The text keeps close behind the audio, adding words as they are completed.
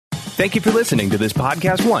Thank you for listening to this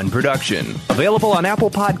Podcast One production. Available on Apple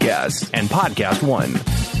Podcasts and Podcast One.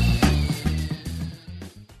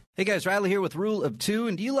 Hey guys, Riley here with Rule of Two.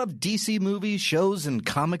 And do you love DC movies, shows, and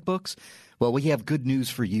comic books? Well, we have good news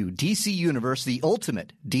for you. DC Universe, the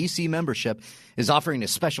ultimate DC membership, is offering a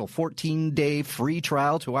special 14-day free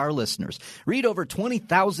trial to our listeners. Read over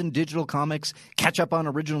 20,000 digital comics, catch up on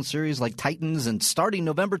original series like Titans, and starting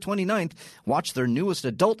November 29th, watch their newest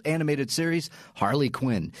adult animated series, Harley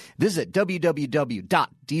Quinn. Visit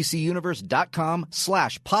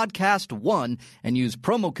www.dcuniverse.com/podcast1 and use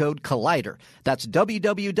promo code Collider. That's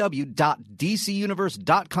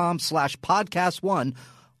www.dcuniverse.com/podcast1.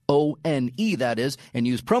 ONE, that is, and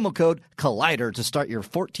use promo code Collider to start your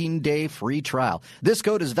 14-day free trial. This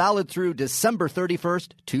code is valid through December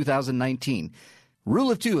 31st, 2019.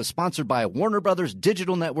 Rule of Two is sponsored by Warner Brothers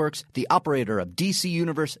Digital Networks, the operator of DC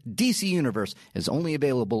Universe. DC Universe is only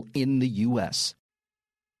available in the U.S.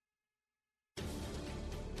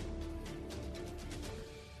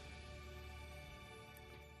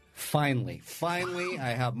 Finally,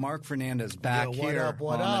 I have Mark Fernandez back here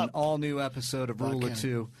on an all-new episode of Rule of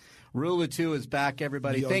Two. Rule of Two is back,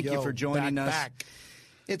 everybody. Thank you for joining us. Back.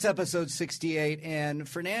 It's episode 68, and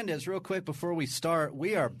Fernandez, real quick before we start,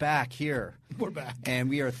 we are back here. We're back. And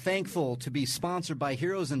we are thankful to be sponsored by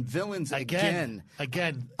Heroes and Villains again.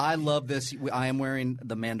 I love this. I am wearing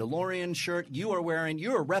the Mandalorian shirt. You are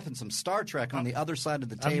repping some Star Trek on the other side of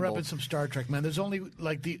the table. I'm repping some Star Trek, man. There's only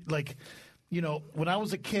you know, when I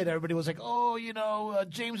was a kid, everybody was like,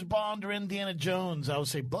 James Bond or Indiana Jones. I would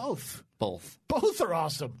say both. Both are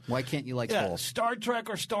awesome. Why can't you like both? Star Trek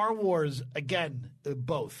or Star Wars, again,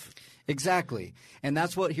 both. Exactly. And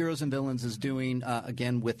that's what Heroes and Villains is doing,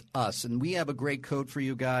 again, with us. And we have a great code for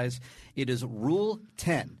you guys. It is Rule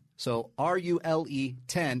 10. So RULE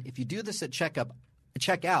 10. If you do this at checkout,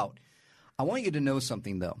 I want you to know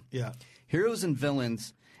something, though. Yeah. Heroes and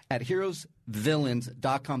Villains at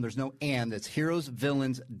heroesvillains.com. There's no and. It's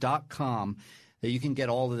heroesvillains.com that you can get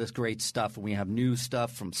all of this great stuff. And we have new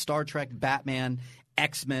stuff from Star Trek, Batman,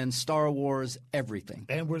 X-Men, Star Wars, everything.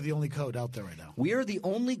 And we're the only code out there right now. We are the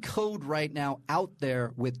only code right now out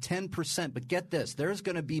there with 10%. But get this, there's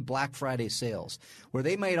going to be Black Friday sales where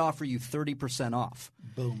they might offer you 30% off.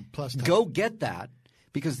 Boom. Plus 10. Go get that,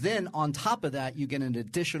 because then on top of that, you get an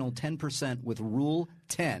additional 10% with Rule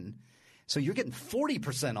 10. So you're getting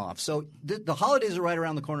 40% off. So the holidays are right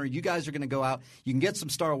around the corner. You guys are going to go out. You can get some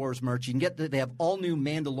Star Wars merch. You can get they have all new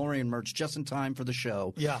Mandalorian merch just in time for the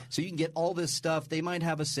show. Yeah. So you can get all this stuff. They might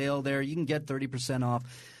have a sale there. You can get 30% off.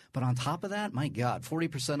 But on top of that, my God,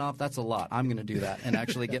 40% off, that's a lot. I'm going to do that and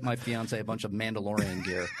actually get my fiance a bunch of Mandalorian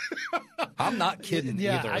gear. I'm not kidding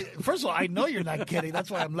either. First of all, I know you're not kidding.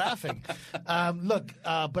 That's why I'm laughing.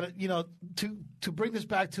 But, you know, to bring this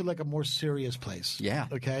back to like a more serious place. Yeah.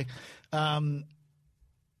 Okay.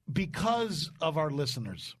 Because of our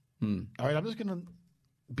listeners. All right, I'm just going to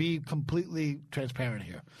be completely transparent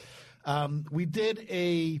here. We did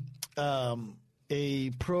a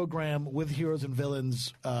program with Heroes and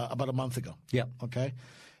Villains about a month ago. Yeah. Okay.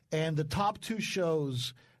 And the top two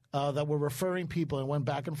shows that were referring people and went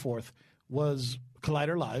back and forth was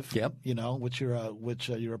Collider Live. Yep. You know, which you're a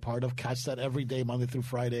part of. Catch that every day, Monday through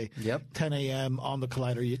Friday. Yep. 10 a.m. on the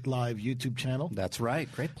Collider Live YouTube channel. That's right.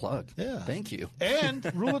 Great plug. Yeah. Thank you. And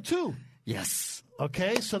Rule of Two. Yes.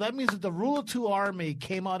 Okay, so that means that the Rule of Two Army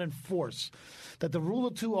came out in force. That the Rule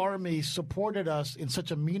of Two Army supported us in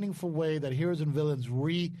such a meaningful way that Heroes and Villains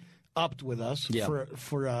re-upped with us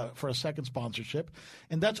for a second sponsorship.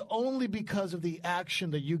 And that's only because of the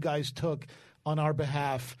action that you guys took on our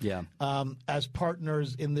behalf as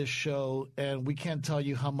partners in this show. And we can't tell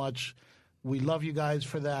you how much we love you guys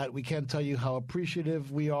for that. We can't tell you how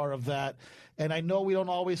appreciative we are of that. And I know we don't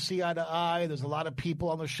always see eye to eye. There's a lot of people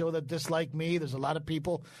on the show that dislike me. There's a lot of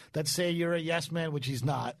people that say you're a yes man, which he's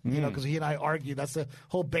not, you know, because he and I argue. That's the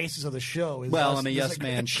whole basis of the show. I'm a yes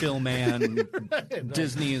man, shill man, right.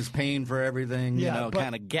 Disney is paying for everything,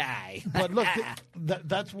 kind of guy. But look,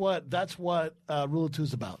 that's what Rule of Two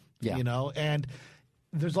is about, you know, and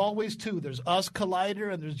there's always two. There's us,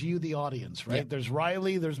 Collider, and there's you, the audience, right? Yeah. There's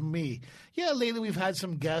Riley, there's me. Yeah, lately we've had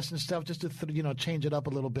some guests and stuff just to change it up a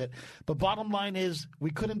little bit. But bottom line is we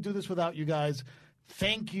couldn't do this without you guys.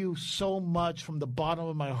 Thank you so much from the bottom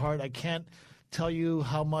of my heart. I can't tell you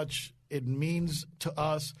how much it means to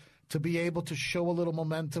us to be able to show a little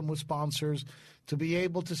momentum with sponsors, to be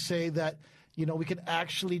able to say that, you know, we can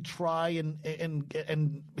actually try and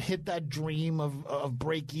hit that dream of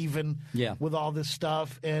break even with all this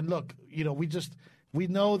stuff. And look, you know, we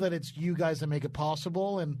know that it's you guys that make it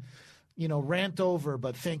possible. And, you know, rant over,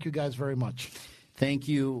 but thank you guys very much. Thank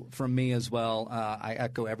you from me as well. I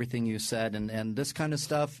echo everything you said, and this kind of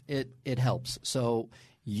stuff, it helps. So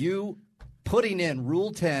you putting in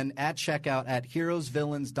Rule 10 at checkout at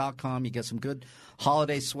heroesvillains.com. You get some good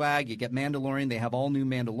holiday swag. You get Mandalorian. They have all new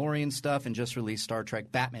Mandalorian stuff and just released Star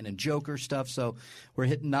Trek, Batman, and Joker stuff. So we're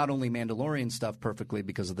hitting not only Mandalorian stuff perfectly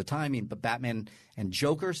because of the timing, but Batman and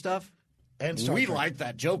Joker stuff. And Star we Trek. like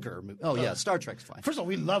that Joker movie. Oh, yeah, Star Trek's fine. First of all,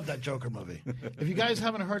 we love that Joker movie. If you guys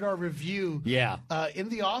haven't heard our review, in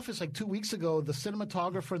the office like 2 weeks ago, the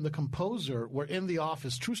cinematographer and the composer were in the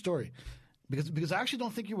office. True story. Because I actually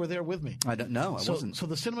don't think you were there with me. I don't know. I wasn't. So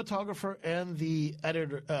the cinematographer and the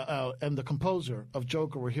editor and the composer of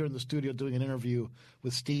Joker were here in the studio doing an interview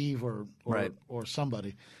with Steve or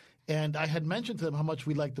somebody. And I had mentioned to them how much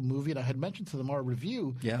we liked the movie, and I had mentioned to them our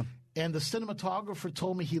review. Yeah. And the cinematographer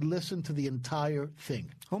told me he listened to the entire thing.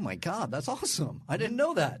 Oh, my God. That's awesome. I didn't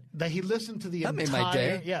know that. That he listened to the That made my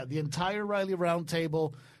day. Yeah, the entire Riley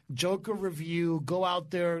Roundtable Joker review. Go out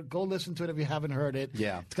there. Go listen to it if you haven't heard it.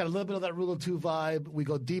 Yeah. It's got a little bit of that Rule of Two vibe. We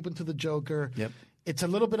go deep into the Joker. Yep. It's a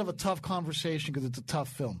little bit of a tough conversation because it's a tough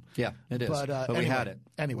film. Yeah, it is. But anyway, we had it.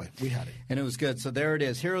 Anyway, we had it. And it was good. So there it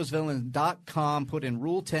is. Heroesvillains.com. Put in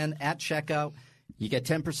Rule 10 at checkout. You get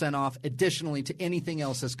 10% off additionally to anything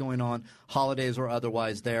else that's going on, holidays or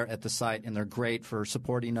otherwise, there at the site. And they're great for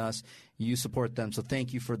supporting us. You support them. So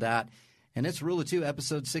thank you for that. And it's Rule of Two,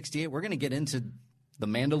 episode 68. We're going to get into The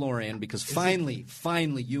Mandalorian because finally,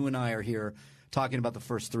 you and I are here talking about the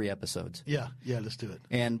first 3 episodes. Yeah, let's do it.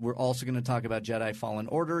 And we're also going to talk about Jedi Fallen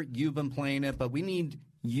Order. You've been playing it, but we need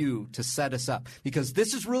you to set us up because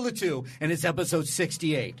this is Rule of Two, and it's episode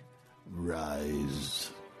 68.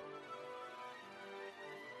 Rise.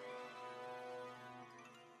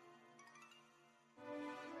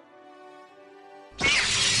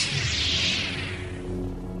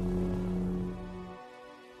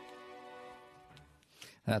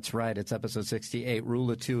 That's right. It's episode 68. Rule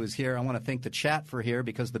of Two is here. I want to thank the chat for here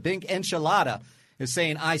because the big enchilada is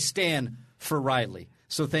saying, I stand for Riley.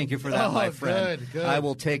 So thank you for that, my friend. Good. I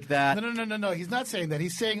will take that. No. He's not saying that.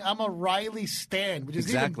 He's saying I'm a Riley stan, which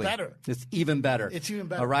is even better. It's even better. It's even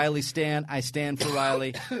better. A Riley stan. I stand for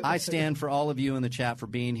Riley. I stand for all of you in the chat for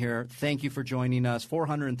being here. Thank you for joining us.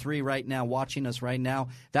 403 right now, watching us right now.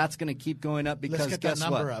 That's going to keep going up because let's get guess that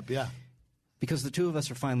number what? up, yeah. Because the two of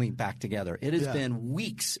us are finally back together. It has been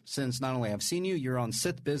weeks since not only I've seen you, you're on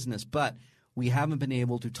Sith business, but we haven't been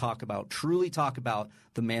able to truly talk about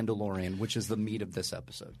The Mandalorian, which is the meat of this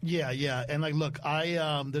episode. Yeah. And look,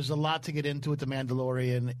 there's a lot to get into with The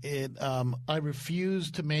Mandalorian. I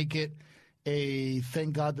refuse to make it a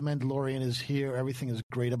thank God The Mandalorian is here. Everything is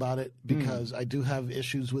great about it because I do have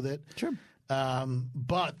issues with it. Sure.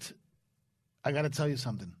 But I got to tell you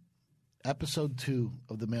something. Episode 2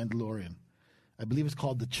 of The Mandalorian. I believe it's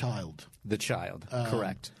called The Child. The Child,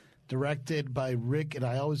 correct. Directed by Rick, and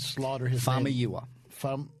I always slaughter his name.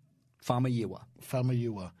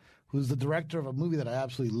 Famuyiwa, who's the director of a movie that I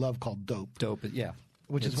absolutely love called Dope. Dope, yeah.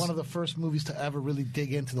 Which is one of the first movies to ever really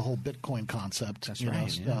dig into the whole Bitcoin concept. That's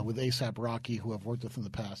right. With A$AP Rocky, who I've worked with in the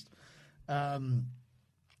past. Man,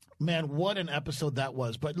 what an episode that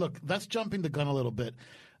was. But look, that's jumping the gun a little bit.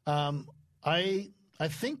 I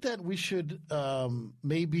think that we should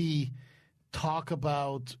maybe talk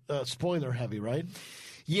about spoiler heavy, right?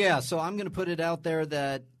 Yeah, so I'm going to put it out there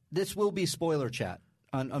that this will be spoiler chat.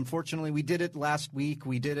 Unfortunately, we did it last week.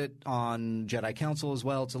 We did it on Jedi Council as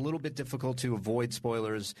well. It's a little bit difficult to avoid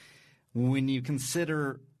spoilers when you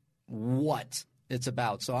consider what it's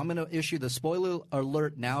about. So I'm going to issue the spoiler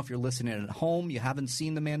alert now. If you're listening at home, you haven't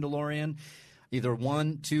seen The Mandalorian, either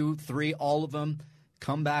 1, 2, 3, all of them,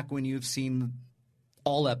 come back when you've seen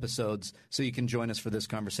all episodes so you can join us for this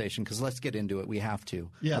conversation because let's get into it. We have to.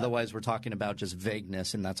 Yeah. Otherwise, we're talking about just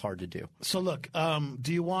vagueness, and that's hard to do. So, look,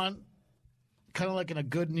 do you want kind of like in a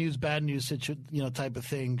good news, bad news type of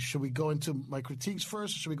thing, should we go into my critiques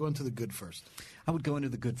first or should we go into the good first? I would go into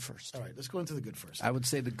the good first. All right, let's go into the good first. I would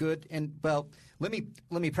say the good. And, well, let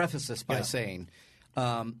me preface this by saying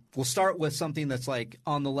we'll start with something that's like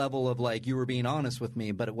on the level of like you were being honest with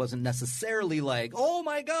me, but it wasn't necessarily like, oh,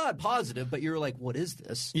 my God, positive. But you were like, what is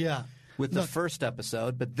this? Yeah. With the first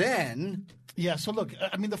episode. But then. Yeah, so look,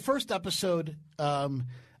 I mean, the first episode,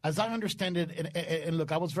 as I understand it, and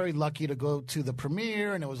look, I was very lucky to go to the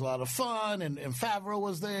premiere, and it was a lot of fun, and Favreau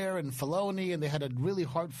was there, and Filoni, and they had a really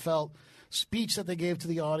heartfelt speech that they gave to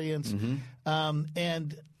the audience.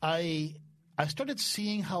 And I started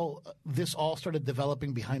seeing how this all started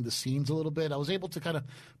developing behind the scenes a little bit. I was able to kind of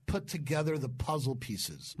put together the puzzle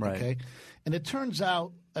pieces. Right. Okay? And it turns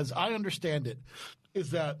out, as I understand it,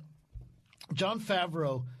 is that Jon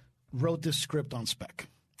Favreau wrote this script on spec.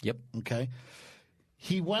 Yep. Okay?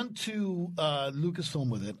 He went to Lucasfilm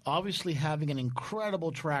with it, obviously having an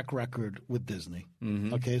incredible track record with Disney.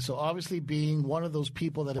 Mm-hmm. Okay, so obviously being one of those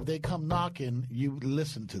people that if they come knocking, you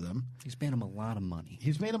listen to them. He's made him a lot of money.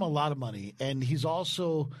 And he's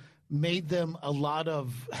also made them a lot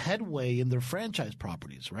of headway in their franchise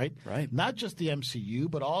properties, right? Right. Not just the MCU,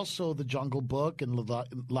 but also the Jungle Book and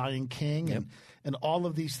Lion King and all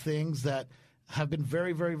of these things that have been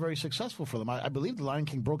very, very, very successful for them. I believe The Lion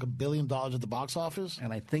King broke $1 billion at the box office.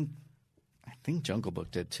 And I think Jungle Book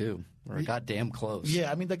did too. Or it got damn close. Yeah,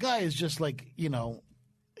 I mean, the guy is just like,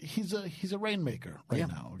 he's a rainmaker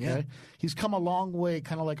now, okay? Yeah. He's come a long way,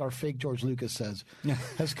 kind of like our fake George Lucas says,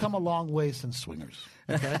 has come a long way since Swingers,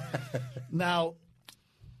 okay? Now,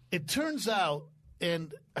 it turns out,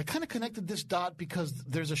 and I kind of connected this dot because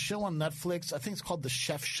there's a show on Netflix. I think it's called The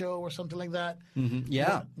Chef Show or something like that. Mm-hmm.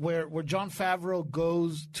 Yeah. Where Jon Favreau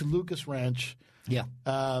goes to Lucas Ranch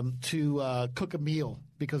to cook a meal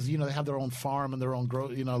because, they have their own farm and their own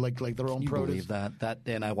like their own produce. Believe that?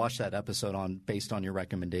 And I watched that episode based on your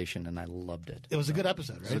recommendation, and I loved it. It was a good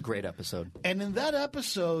episode, right? It was a great episode. And in that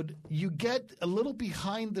episode, you get a little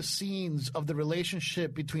behind the scenes of the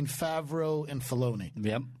relationship between Favreau and Filoni.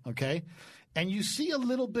 Yep. Okay? And you see a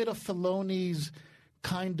little bit of Filoni's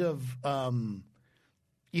kind of,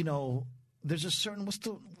 there's a certain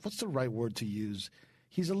what's the right word to use?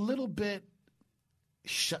 He's a little bit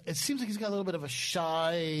shy. It seems like he's got a little bit of a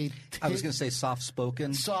shy. I was going to say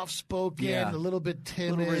soft-spoken. A little bit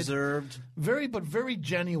timid, a little reserved, but very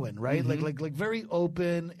genuine, right? Mm-hmm. Like very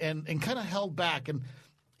open and kind of held back. And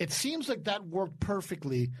it seems like that worked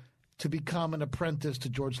perfectly to become an apprentice to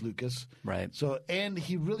George Lucas. Right. So, and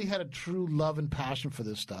he really had a true love and passion for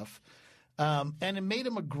this stuff. And it made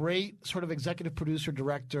him a great sort of executive producer,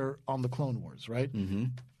 director on the Clone Wars, right? Mm-hmm.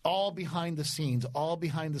 All behind the scenes.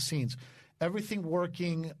 Everything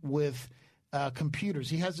working with computers.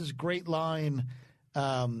 He has this great line.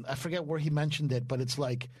 I forget where he mentioned it, but it's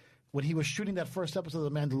like when he was shooting that first episode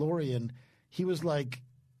of The Mandalorian, he was like,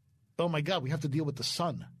 oh my God, we have to deal with the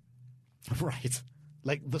sun. Right.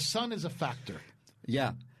 Like, the sun is a factor.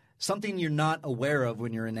 Yeah. Something you're not aware of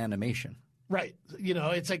when you're in animation. Right.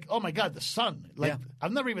 It's like, oh, my God, the sun. Like,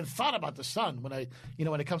 I've never even thought about the sun when it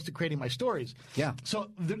comes to creating my stories. Yeah. So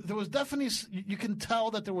there was definitely – you can tell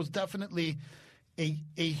that there was definitely a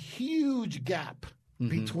huge gap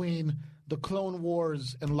between the Clone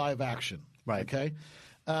Wars and live action. Right. Okay?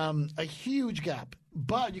 A huge gap.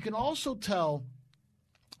 But you can also tell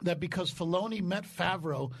that because Filoni met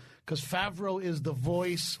Favreau – because Favreau is the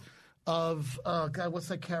voice of God, what's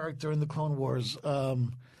that character in the Clone Wars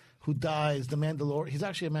who dies? The Mandalorian. He's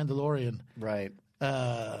actually a Mandalorian, right?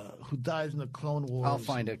 Who dies in the Clone Wars? I'll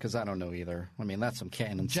find it because I don't know either. I mean, that's some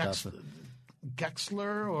canon stuff.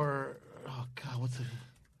 Gexler or what's it?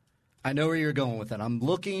 I know where you're going with it. I'm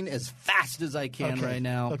looking as fast as I can right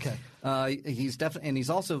now. Okay. He's definitely, and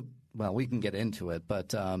he's also. Well, we can get into it,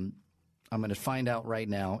 but. I'm going to find out right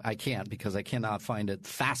now. I can't because I cannot find it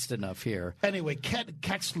fast enough here. Anyway,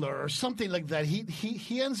 Kexler or something like that.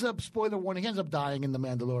 He ends up, spoiler warning, he ends up dying in The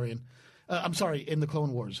Mandalorian. In the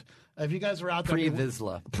Clone Wars. If you guys are out there.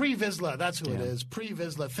 Pre-Vizsla, that's who it is.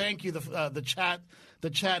 Pre-Vizsla. Thank you. The chat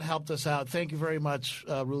helped us out. Thank you very much,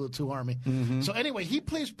 Rule of Two Army. Mm-hmm. So anyway, he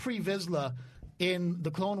plays Pre-Vizsla in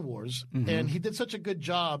the Clone Wars, and he did such a good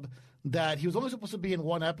job that he was only supposed to be in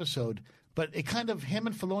one episode. But it kind of, him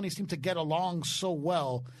and Filoni seemed to get along so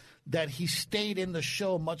well that he stayed in the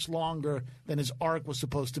show much longer than his arc was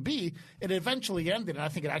supposed to be. It eventually ended, and I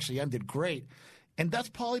think it actually ended great. And that's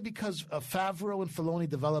probably because Favreau and Filoni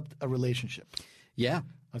developed a relationship. Yeah.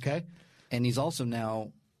 Okay? And he's also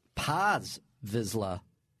now Paz Vizsla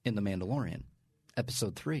in The Mandalorian,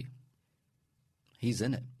 Episode 3. He's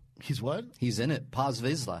in it. He's what? He's in it. Paz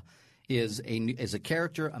Vizsla is a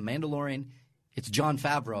character, a Mandalorian. It's Jon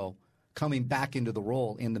Favreau coming back into the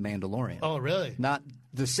role in The Mandalorian. Oh, really? Not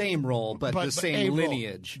the same role, but the same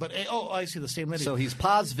lineage. I see, the same lineage. So he's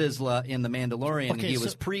Paz Vizsla in The Mandalorian. He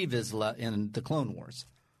was pre-Vizsla in the Clone Wars.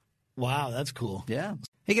 Wow, that's cool. Yeah.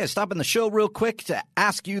 Hey guys, stopping the show real quick to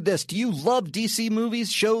ask you this. Do you love DC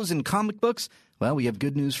movies, shows, and comic books? Well, we have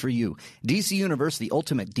good news for you. DC Universe, the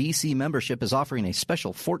ultimate DC membership, is offering a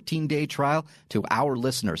special 14-day trial to our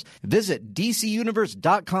listeners. Visit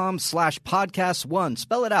dcuniverse.com/podcast1.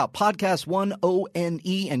 Spell it out, podcast1,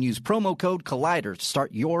 O-N-E, and use promo code Collider to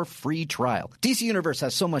start your free trial. DC Universe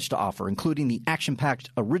has so much to offer, including the action-packed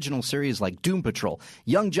original series like Doom Patrol,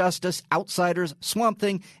 Young Justice, Outsiders, Swamp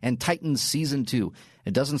Thing, and Titans Season 2.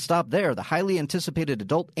 It doesn't stop there. The highly anticipated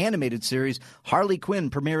adult animated series Harley Quinn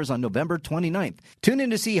premieres on November 29th. Tune in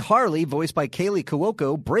to see Harley, voiced by Kaylee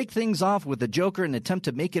Cuoco, break things off with the Joker and attempt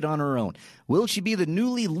to make it on her own. Will she be the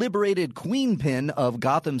newly liberated Queenpin of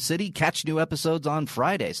Gotham City? Catch new episodes on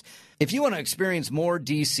Fridays. If you want to experience more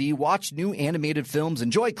DC, watch new animated films,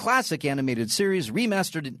 enjoy classic animated series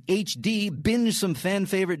remastered in HD, binge some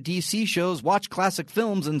fan-favorite DC shows, watch classic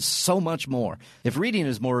films, and so much more. If reading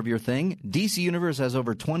is more of your thing, DC Universe has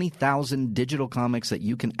over 20,000 digital comics that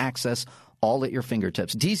you can access all at your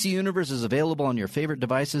fingertips. DC Universe is available on your favorite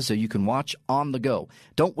devices so you can watch on the go.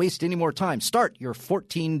 Don't waste any more time. Start your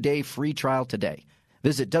 14-day free trial today.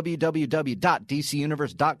 Visit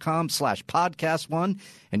www.dcuniverse.com/podcast1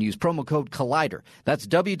 and use promo code Collider. That's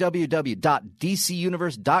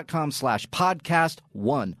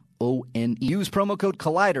www.dcuniverse.com/podcast1. ONE. Use promo code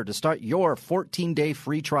Collider to start your 14-day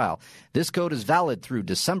free trial. This code is valid through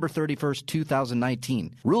December 31st,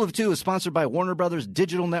 2019. Rule of Two is sponsored by Warner Brothers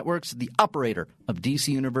Digital Networks, the operator of DC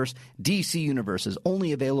Universe. DC Universe is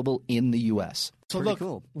only available in the U.S. So Pretty look,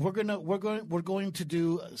 cool. we're going to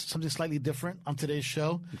do something slightly different on today's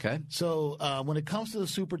show. Okay. So when it comes to the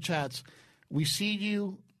super chats, we see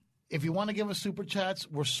you. If you want to give us super chats,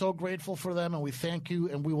 we're so grateful for them, and we thank you,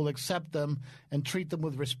 and we will accept them and treat them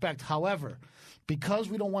with respect. However, because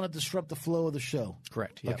we don't want to disrupt the flow of the show.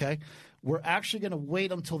 Correct. Yep. Okay. We're actually going to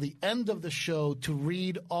wait until the end of the show to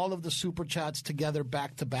read all of the super chats together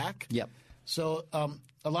back to back. Yep. So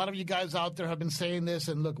a lot of you guys out there have been saying this,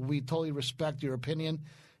 and look, we totally respect your opinion.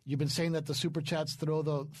 You've been saying that the super chats throw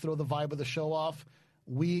the vibe of the show off.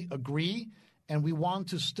 We agree, and we want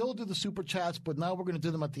to still do the super chats, but now we're going to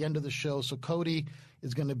do them at the end of the show. So Cody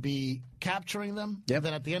is going to be capturing them. Yep. And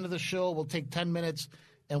then at the end of the show, we'll take 10 minutes,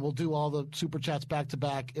 and we'll do all the super chats back to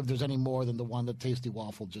back if there's any more than the one that Tasty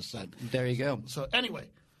Waffle just said. There you go. So anyway,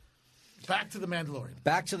 back to The Mandalorian.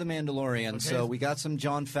 Back to The Mandalorian. Okay. So we got some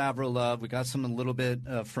Jon Favreau love. We got some a little bit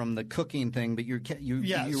from the cooking thing, but you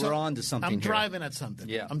were on to something. I'm driving at something.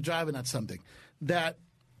 Yeah. I'm driving at something.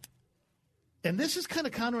 And this is kind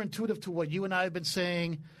of counterintuitive to what you and I have been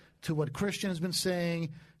saying, to what Christian has been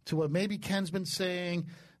saying, to what maybe Ken's been saying,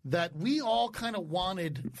 that we all kind of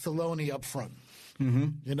wanted Filoni up front.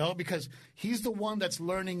 Mm-hmm. Because he's the one that's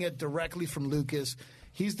learning it directly from Lucas.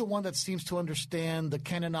 He's the one that seems to understand the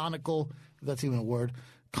canonical, if that's even a word,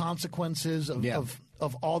 consequences of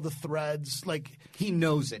all the threads. Like, he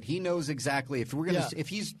knows it. He knows exactly. If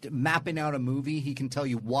he's mapping out a movie, he can tell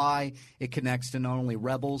you why it connects to not only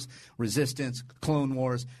Rebels, Resistance, Clone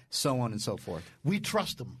Wars, so on and so forth. We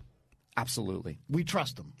trust him. Absolutely. We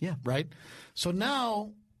trust him. Yeah. Right? So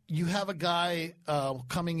now you have a guy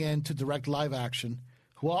coming in to direct live action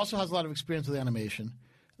who also has a lot of experience with animation,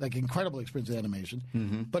 like incredible experience with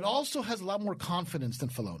animation, but also has a lot more confidence than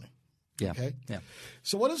Filoni. Yeah. Okay? Yeah.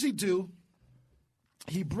 So what does he do?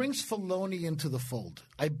 He brings Filoni into the fold.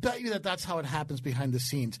 I bet you that's how it happens behind the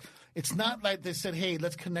scenes. It's not like they said, hey,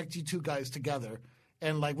 let's connect you two guys together,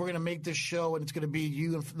 and like we're going to make this show and it's going to be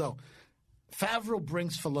you and no. Favreau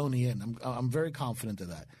brings Filoni in. I'm very confident of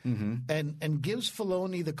that, and gives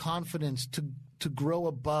Filoni the confidence to grow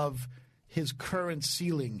above his current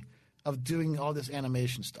ceiling of doing all this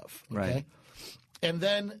animation stuff. Okay, right. And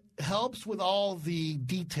then helps with all the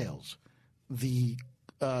details, the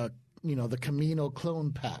Camino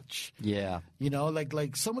clone patch. Yeah,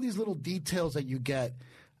 like some of these little details that you get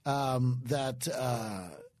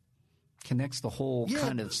that connects the whole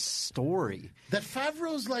kind of story. That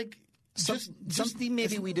Favreau's like. Something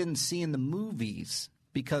maybe we didn't see in the movies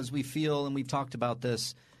because we feel, and we've talked about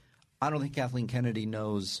this, I don't think Kathleen Kennedy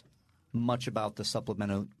knows much about the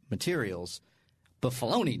supplemental materials, but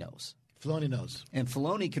Filoni knows. Filoni knows. And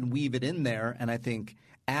Filoni can weave it in there and I think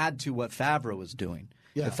add to what Favreau is doing.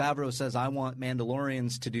 Yeah. If Favreau says, I want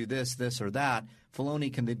Mandalorians to do this, this, or that,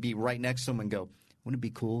 Filoni can be right next to him and go, wouldn't it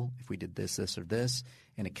be cool if we did this, this, or this,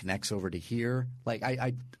 and it connects over to here? Like,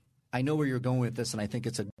 I know where you're going with this, and I think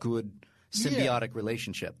it's a good symbiotic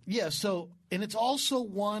relationship. Yeah, and it's also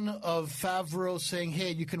one of Favreau saying,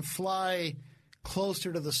 hey, you can fly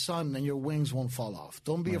closer to the sun and your wings won't fall off.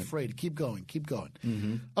 Don't be afraid. Keep going. Keep going.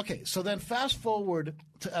 Mm-hmm. Okay, so then fast forward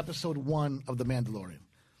to episode 1 of The Mandalorian,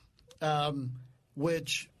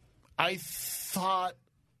 which I thought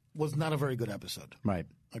was not a very good episode. Right.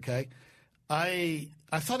 Okay? I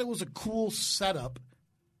thought it was a cool setup,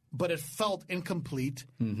 but it felt incomplete.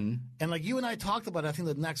 Mm-hmm. And like you and I talked about it, I think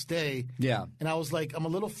the next day. Yeah. And I was like, I'm a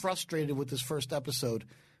little frustrated with this first episode,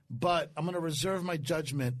 but I'm going to reserve my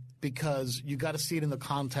judgment because you got to see it in the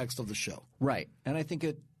context of the show. Right. And I think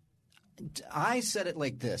I said it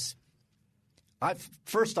like this.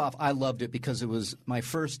 First off, I loved it because it was my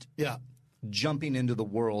first jumping into the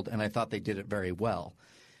world, and I thought they did it very well.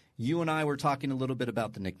 You and I were talking a little bit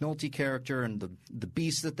about the Nick Nolte character and the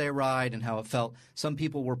beast that they ride and how it felt. Some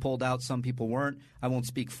people were pulled out, some people weren't. I won't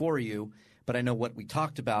speak for you. but I know what we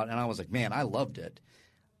talked about, and I was like, man, I loved it.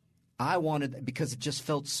 I wanted – because it just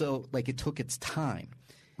felt so like it took its time.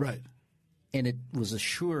 Right. And it was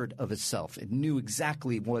assured of itself. It knew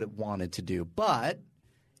exactly what it wanted to do. But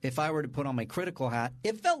if I were to put on my critical hat,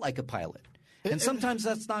 it felt like a pilot. And sometimes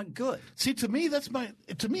that's not good. See, to me,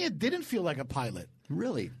 it didn't feel like a pilot.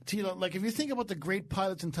 Really? Like if you think about the great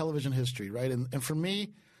pilots in television history, right? And for me,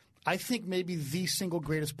 I think maybe the single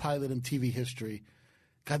greatest pilot in TV history.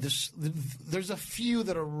 God, there's a few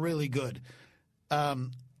that are really good.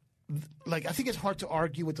 Like I think it's hard to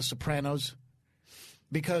argue with The Sopranos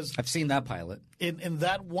because I've seen that pilot. In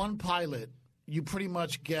that one pilot, you pretty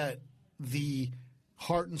much get the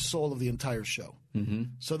heart and soul of the entire show. Mm-hmm.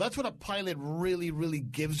 So that's what a pilot really, really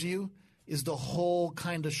gives you is the whole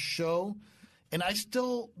kind of show. And I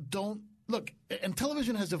still don't – look, and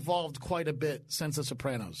television has evolved quite a bit since The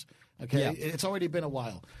Sopranos. Okay? Yeah. It's already been a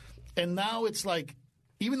while. And now it's like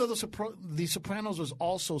even though The Sopranos was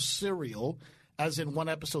also serial – as in one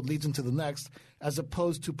episode leads into the next, as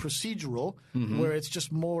opposed to procedural, where it's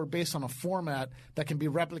just more based on a format that can be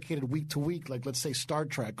replicated week to week, like let's say Star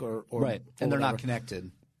Trek or right. And they're not connected.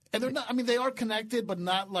 And they're not. I mean, they are connected, but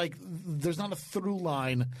not like there's not a through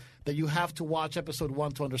line that you have to watch episode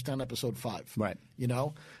 1 to understand episode 5. Right. You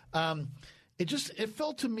know, it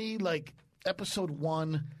felt to me like episode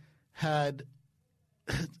 1 had.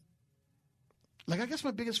 Like I guess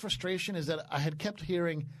my biggest frustration is that I had kept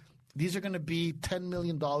hearing. These are going to be $10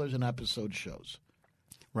 million an episode shows.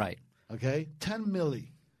 Right. Okay? $10 million.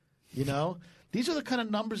 You know? These are the kind of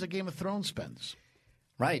numbers that Game of Thrones spends.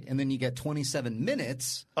 Right. And then you get 27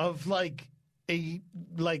 minutes of like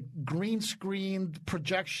green screened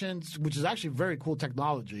projections, which is actually very cool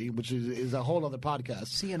technology, which is a whole other podcast.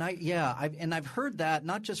 See, and I've heard that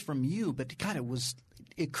not just from you, but God,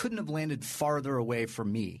 it couldn't have landed farther away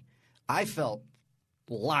from me. I felt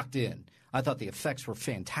locked in. I thought the effects were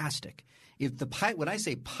fantastic. When I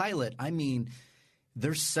say pilot, I mean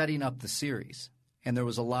they're setting up the series, and there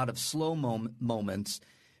was a lot of slow moments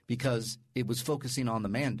because it was focusing on the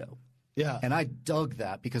Mando. Yeah, and I dug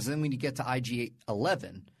that because then when you get to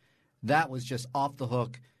IG-11, that was just off the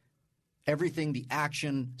hook. Everything, the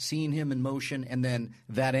action, seeing him in motion, and then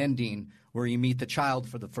that ending where you meet the child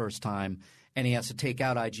for the first time, and he has to take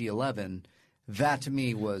out IG-11. That to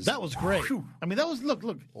me was great. Whew. I mean, that was look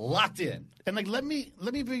locked in. And like, let me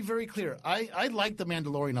be very clear. I like The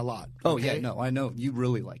Mandalorian a lot. Oh yeah, no, I know you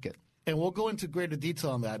really like it, and we'll go into greater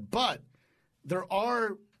detail on that. But there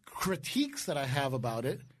are critiques that I have about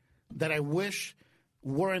it that I wish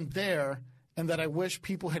weren't there, and that I wish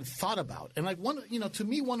people had thought about. And like to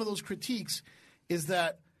me, one of those critiques is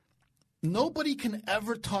that nobody can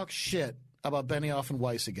ever talk shit about Benioff and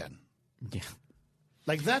Weiss again. Yeah.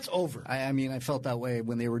 Like, that's over. I mean, I felt that way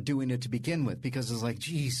when they were doing it to begin with because it's like,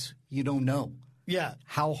 geez, you don't know. Yeah.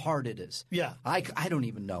 How hard it is. Yeah. I don't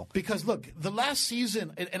even know. Because, look, the last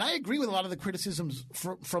season, and I agree with a lot of the criticisms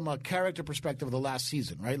from a character perspective of the last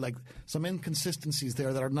season, right? Like, some inconsistencies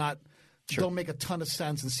there that are not don't make a ton of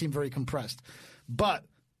sense and seem very compressed. But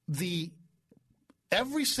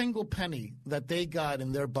every single penny that they got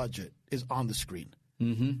in their budget is on the screen.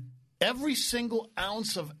 Mm-hmm. Every single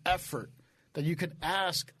ounce of effort that you could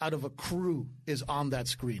ask out of a crew is on that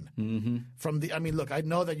screen. Mm-hmm. I mean, look, I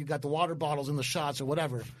know that you got the water bottles in the shots or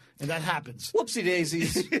whatever, and that happens. Whoopsie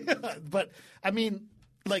daisies. But I mean,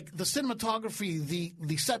 like the cinematography,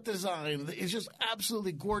 the set design is just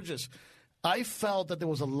absolutely gorgeous. I felt that there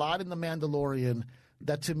was a lot in The Mandalorian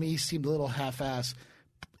that to me seemed a little half-ass.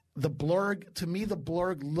 The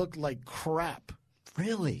blurg looked like crap.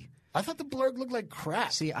 Really? I thought the blurg looked like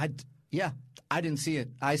crap. See, I didn't see it.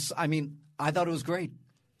 I mean, I thought it was great.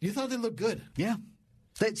 You thought they looked good? Yeah.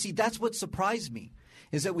 That's what surprised me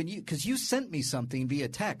is that because you sent me something via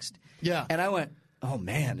text. Yeah. And I went, oh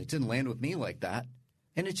man, it didn't land with me like that.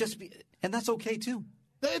 And and that's okay too.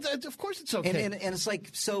 Of course it's okay. And it's like,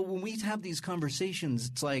 so when we have these conversations,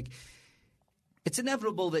 it's like, it's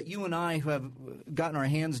inevitable that you and I who have gotten our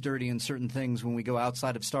hands dirty in certain things when we go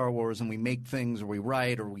outside of Star Wars and we make things or we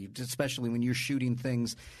write or especially when you're shooting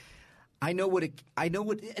things, I know what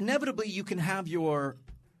inevitably you can have your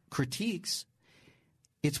critiques.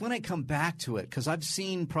 It's when I come back to it because I've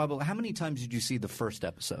seen probably – how many times did you see the first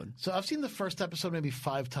episode? So I've seen the first episode maybe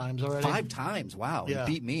 5 times already. 5 times? Wow. Yeah.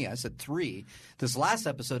 You beat me. I said 3. This last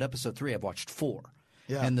episode, episode 3, I've watched 4.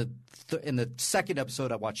 Yeah. And in the second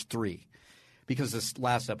episode, I watched 3 because this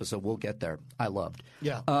last episode, we'll get there, I loved.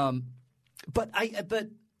 Yeah. But I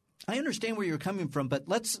understand where you're coming from, but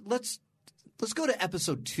let's go to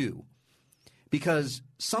episode 2 because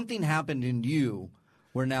something happened in you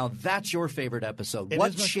where now that's your favorite episode.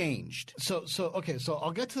 What changed? So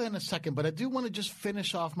I'll get to that in a second, but I do want to just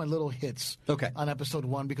finish off my little hits on episode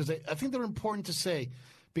 1 because I think they're important to say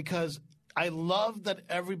because I love that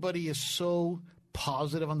everybody is so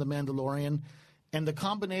positive on The Mandalorian, and the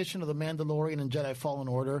combination of The Mandalorian and Jedi Fallen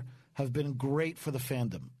Order have been great for the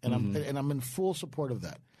fandom, and I'm in full support of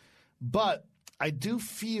that. But I do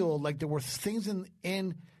feel like there were things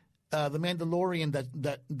in The Mandalorian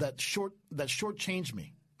that shortchanged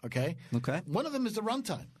me. Okay. One of them is the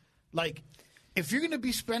runtime. Like, if you're going to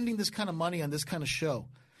be spending this kind of money on this kind of show,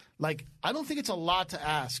 like, I don't think it's a lot to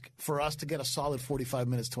ask for us to get a solid 45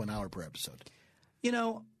 minutes to an hour per episode. You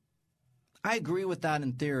know, I agree with that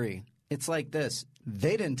in theory. It's like this: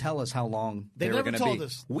 they didn't tell us how long they were going to be. Never told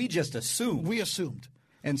us. We just assumed. We assumed.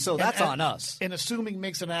 And so that's on us. And assuming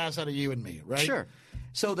makes an ass out of you and me, right? Sure.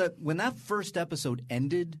 So that when that first episode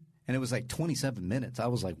ended and it was like 27 minutes, I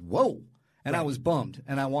was like, whoa. And I was bummed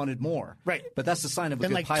and I wanted more. Right. But that's the sign of a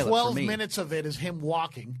good pilot 12 for me. minutes of it is him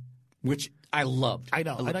walking. Which I loved. I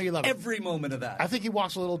know you love it. Every moment of that. I think he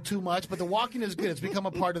walks a little too much, but the walking is good. It's become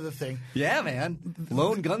a part of the thing. Yeah, man.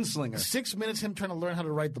 Lone gunslinger. 6 minutes him trying to learn how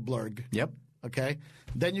to write the blurg. Yep. Okay.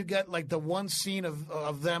 Then you get like the one scene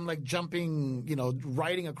of them like jumping,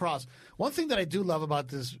 riding across. One thing that I do love about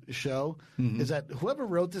this show is that whoever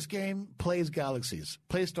wrote this game plays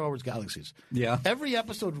Star Wars Galaxies. Yeah. Every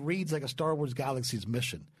episode reads like a Star Wars Galaxies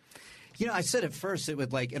mission. You know, I said at first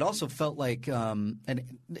it also felt like an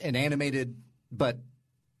animated, but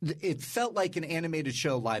it felt like an animated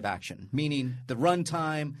show live action, meaning the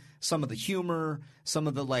runtime, some of the humor, some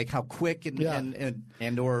of the like how quick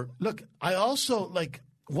and or look. I also like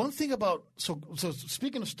one thing about so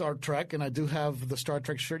speaking of Star Trek, and I do have the Star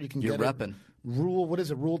Trek shirt. You can You're get repping. What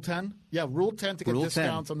is it? Rule 10? Yeah, Rule 10 to get Rule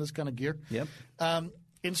discounts 10. on this kind of gear. Yep.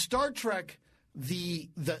 In Star Trek, the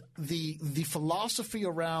philosophy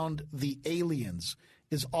around the aliens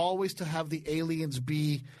is always to have the aliens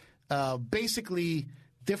be basically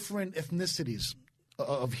different ethnicities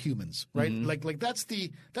of humans, right? Like that's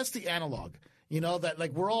the analog. That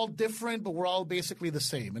like we're all different, but we're all basically the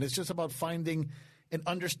same, and it's just about finding and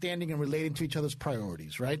understanding and relating to each other's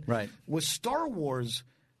priorities, right? Right. With Star Wars,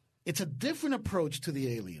 it's a different approach to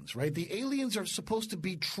the aliens, right? The aliens are supposed to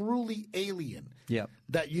be truly alien. Yeah.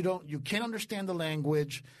 That you can't understand the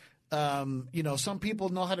language. Some people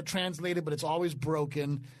know how to translate it, but it's always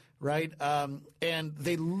broken, right? And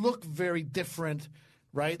they look very different,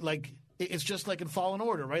 right? Like it's just like in Fallen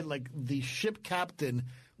Order, right? Like the ship captain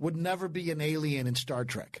would never be an alien in Star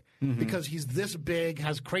Trek because he's this big,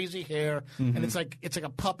 has crazy hair, and it's like a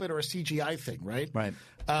puppet or a CGI thing, right? Right.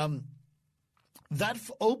 That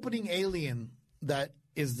opening alien that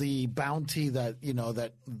is the bounty that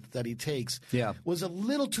that he takes was a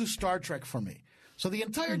little too Star Trek for me. So the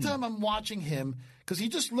entire time I'm watching him, because he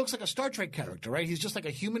just looks like a Star Trek character, right? He's just like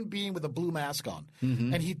a human being with a blue mask on,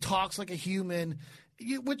 and he talks like a human,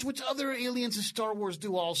 which other aliens in Star Wars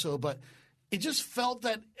do also, but it just felt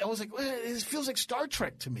that I was like, it feels like Star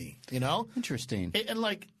Trek to me, Interesting. And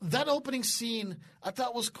like that opening scene, I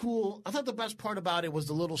thought was cool. I thought the best part about it was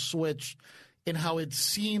the little switch in how it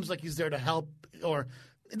seems like he's there to help, or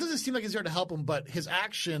it doesn't seem like he's there to help him, but his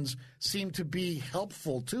actions seem to be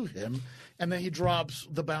helpful to him. And then he drops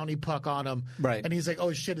the bounty puck on him. Right. And he's like,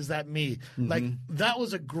 oh, shit, is that me? Like, that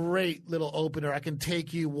was a great little opener. I can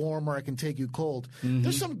take you warm or I can take you cold.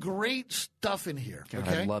 There's some great stuff in here. God,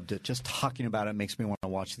 okay? I loved it. Just talking about it makes me want to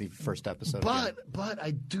watch the first episode again. But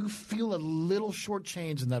I do feel a little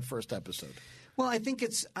shortchanged in that first episode. Well, I think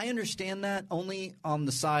I understand that only on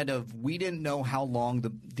the side of we didn't know how long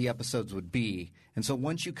the episodes would be. And so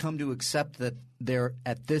once you come to accept that they're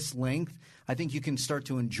at this length, I think you can start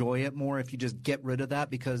to enjoy it more if you just get rid of that,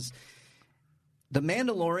 because The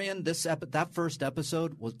Mandalorian, that first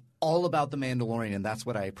episode was all about The Mandalorian, and that's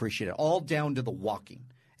what I appreciated. All down to the walking,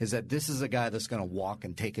 is that this is a guy that's going to walk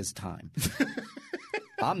and take his time.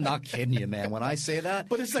 I'm not kidding you, man. When I say that,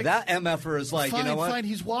 but it's like, that MFer is like, fine, you know what? Fine,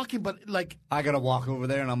 he's walking, but like I got to walk over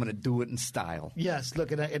there and I'm going to do it in style. Yes,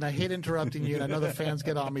 look, and I hate interrupting you, and I know the fans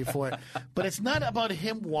get on me for it, but it's not about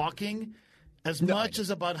him walking as much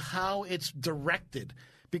as about how it's directed,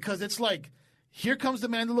 because it's like, here comes the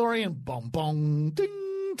Mandalorian, bum bum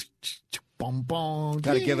ding, bum bum.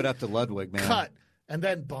 Got to give it up to Ludwig, man. Cut, and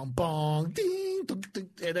then bum bum ding,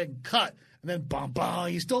 and then cut. And then bum bum,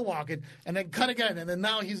 he's still walking, and then cut again, and then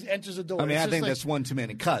now he enters the door. I mean, I think that's one too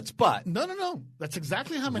many cuts, but no, that's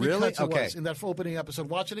exactly how many cuts it was in that opening episode.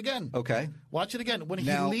 Watch it again. Okay, watch it again when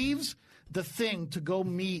he leaves the thing to go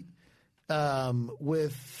meet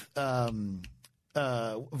with Werner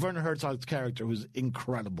Herzog's character, who's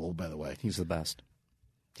incredible, by the way. He's the best.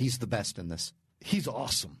 He's the best in this. He's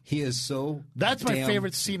awesome. He is so. That's my damn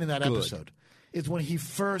favorite scene in that good. episode. Is when he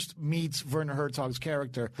first meets Werner Herzog's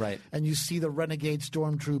character, right? And you see the renegade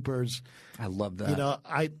stormtroopers. I love that. You know,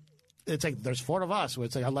 it's like there's 4 of us. Where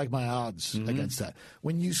it's like I like my odds against that.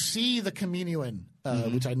 When you see the Kaminoan,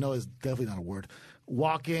 which I know is definitely not a word,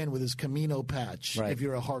 walk in with his Camino patch. Right. If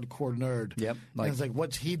you're a hardcore nerd, yep. And it's like,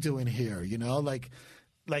 what's he doing here? You know, like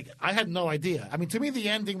I had no idea. I mean, to me, the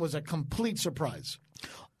ending was a complete surprise.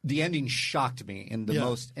 The ending shocked me in the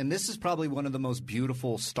most, and this is probably one of the most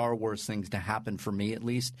beautiful Star Wars things to happen for me, at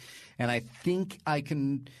least. And I think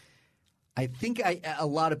a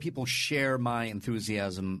lot of people share my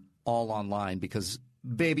enthusiasm all online because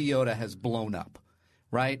Baby Yoda has blown up,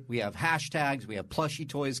 right? We have hashtags, we have plushie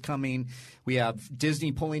toys coming, we have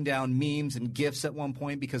Disney pulling down memes and GIFs at one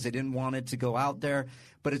point because they didn't want it to go out there.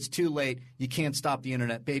 But it's too late. You can't stop the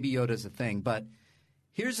internet. Baby Yoda's a thing. But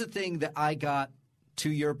here's the thing that I got to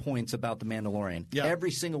your points about The Mandalorian. Yeah.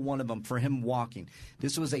 Every single one of them, for him walking.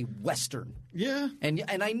 This was a Western. Yeah. And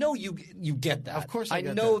I know you get that. Of course I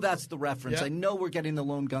get know that. That's the reference. Yeah. I know we're getting the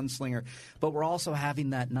lone gunslinger. But we're also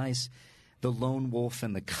having that nice, the lone wolf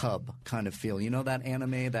and the cub kind of feel. You know that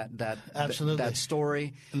anime, that Absolutely. that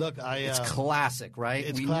story? Look, it's classic, right?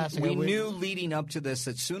 It's classic. We knew leading up to this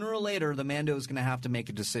that sooner or later the Mando is going to have to make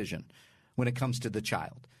a decision when it comes to the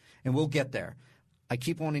child. And we'll get there. I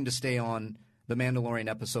keep wanting to stay on The Mandalorian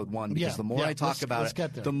Episode 1 because the more I talk about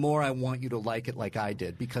it, the more I want you to like it like I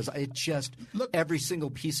did because it just every single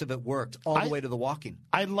piece of it worked all the way to the walking.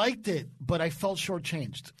 I liked it, but I felt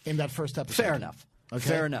shortchanged in that first episode. Fair enough. Okay?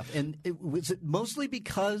 Fair enough. And was it mostly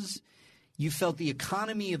because you felt the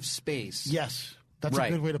economy of space? Yes. That's a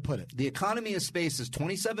good way to put it. The economy of space is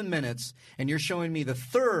 27 minutes, and you're showing me the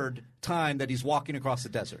third time that he's walking across the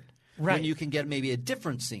desert. Right. When you can get maybe a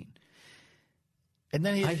different scene. And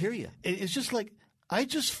then I hear you. It's just like I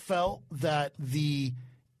just felt that the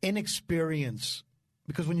inexperience,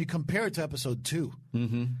 because when you compare it to Episode 2,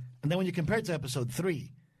 and then when you compare it to Episode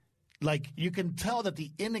 3, like you can tell that the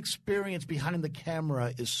inexperience behind the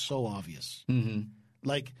camera is so obvious.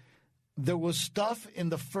 Like there was stuff in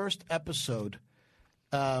the first episode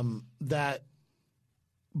that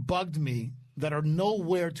bugged me that are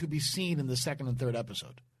nowhere to be seen in the second and third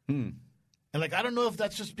episode. And like I don't know if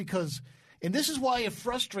that's just because. And this is why it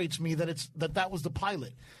frustrates me that that was the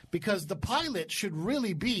pilot, because the pilot should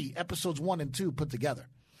really be episodes 1 and 2 put together.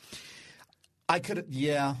 I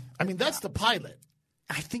mean, that's the pilot.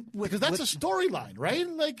 I think because that's a storyline, right?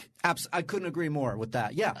 Like, I couldn't agree more with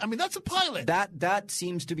that. Yeah, I mean, that's a pilot. That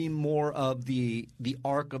seems to be more of the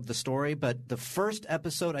arc of the story. But the first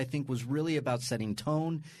episode, I think, was really about setting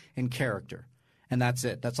tone and character. And that's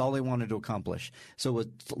it. That's all they wanted to accomplish. So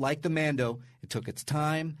it's like the Mando, it took its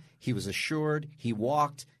time. He was assured. He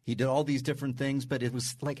walked. He did all these different things. But it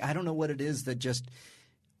was like, I don't know what it is that just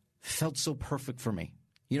felt so perfect for me.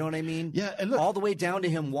 You know what I mean? Yeah. And look, all the way down to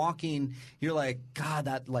him walking, you're like, God,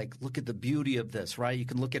 look at the beauty of this, right? You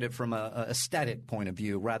can look at it from a aesthetic point of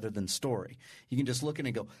view rather than story. You can just look at it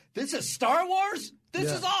and go, this is Star Wars? This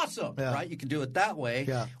is awesome, right? You can do it that way.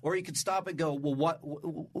 Yeah. Or you can stop and go,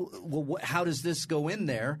 well, how does this go in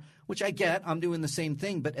there? Which I get. I'm doing the same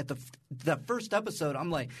thing. But at the first episode, I'm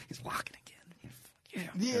like, he's walking again.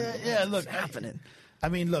 Yeah. What's happening? I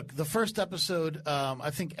mean, look, the first episode,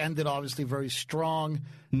 I think, ended obviously very strong.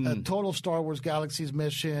 Total Star Wars Galaxies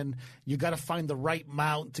mission. You got to find the right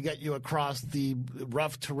mount to get you across the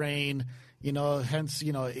rough terrain. Hence,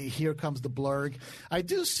 here comes the blurg. I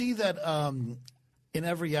do see that in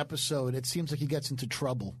every episode, it seems like he gets into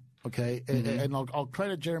trouble. Okay, and I'll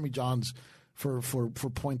credit Jeremy Johns for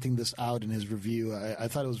pointing this out in his review. I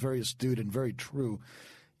thought it was very astute and very true.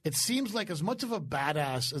 It seems like as much of a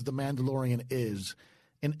badass as the Mandalorian is,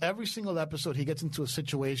 in every single episode he gets into a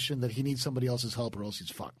situation that he needs somebody else's help or else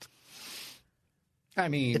he's fucked. I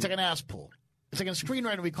mean, it's like an ass pull. It's like in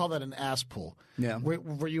screenwriting we call that an ass pull. Yeah,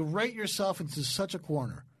 where you write yourself into such a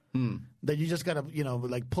corner that you just gotta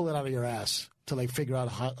pull it out of your ass to figure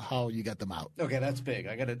out how you get them out. Okay, that's big.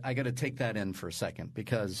 I gotta take that in for a second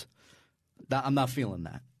because I'm not feeling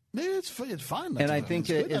that. It's fine. And I think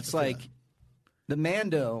it's like. The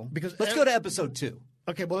Mando. Because let's go to episode 2.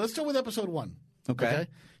 Okay, well, let's start with episode 1. Okay?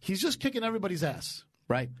 He's just kicking everybody's ass.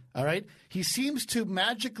 Right. All right? He seems to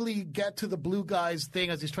magically get to the blue guy's thing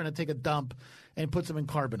as he's trying to take a dump and puts him in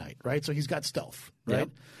carbonite, right? So he's got stealth, right? Yep.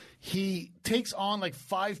 He takes on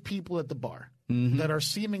 5 people at the bar that are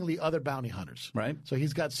seemingly other bounty hunters. Right. So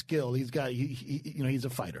he's got skill. He's got, he's a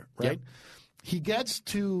fighter, right? Yep. He gets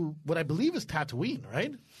to what I believe is Tatooine,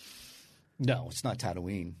 right? No, it's not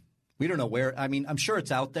Tatooine. We don't know where. I mean, I'm sure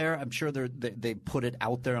it's out there. I'm sure they put it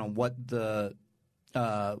out there on what the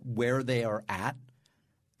where they are at,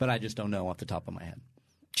 but I just don't know off the top of my head.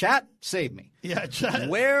 Chat, save me. Yeah, chat.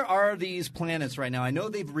 Where are these planets right now? I know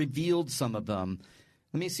they've revealed some of them.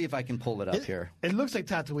 Let me see if I can pull it up here. It looks like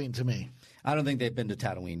Tatooine to me. I don't think they've been to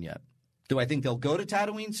Tatooine yet. Do I think they'll go to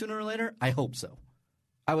Tatooine sooner or later? I hope so.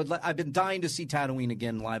 I've been dying to see Tatooine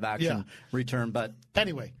again, live action return, but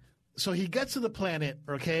anyway. So he gets to the planet,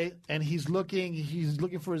 okay, and he's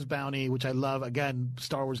looking for his bounty, which I love. Again,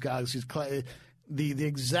 Star Wars Galaxies. The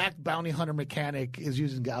exact bounty hunter mechanic is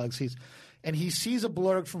used in Galaxies. And he sees a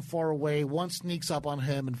blurg from far away. One sneaks up on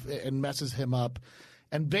him and messes him up.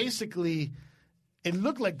 And basically, it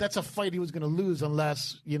looked like that's a fight he was going to lose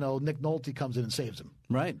unless, Nick Nolte comes in and saves him.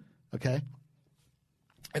 Right. Okay?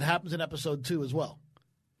 It happens in episode 2 as well.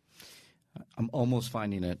 I'm almost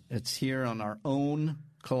finding it. It's here on our own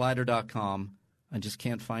Collider.com. I just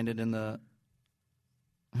can't find it in the...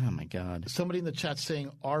 Oh, my God. Somebody in the chat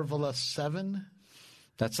saying Arvala 7?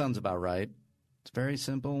 That sounds about right. It's very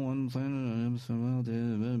simple.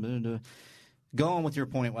 Go on with your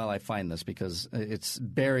point while I find this because it's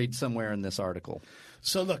buried somewhere in this article.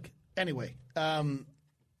 So look, anyway,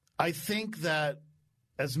 I think that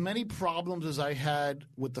as many problems as I had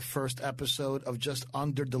with the first episode of just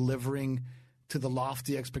under-delivering to the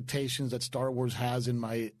lofty expectations that Star Wars has in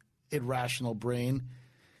my irrational brain,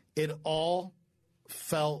 it all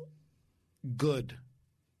felt good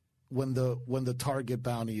when the target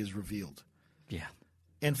bounty is revealed. Yeah.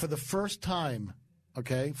 And for the first time,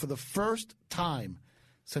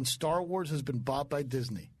 since Star Wars has been bought by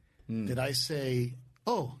Disney, did I say,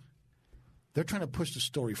 oh, they're trying to push the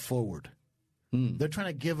story forward. They're trying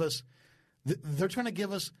to give us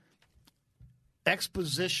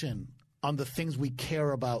exposition on the things we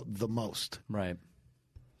care about the most. Right.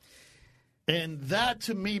 And that,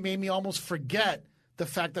 to me, made me almost forget the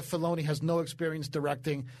fact that Filoni has no experience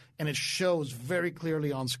directing, and it shows very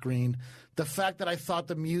clearly on screen. The fact that I thought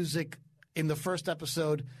the music in the first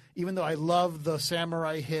episode, even though I love the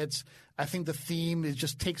samurai hits, I think the theme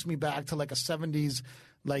just takes me back to like a 70s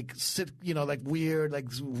weird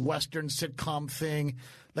Western sitcom thing.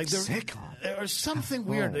 Sitcom? Or something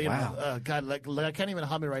weird. Wow. God, I can't even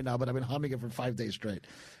hum it right now, but I've been humming it for 5 days straight.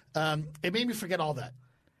 It made me forget all that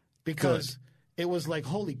because it was like,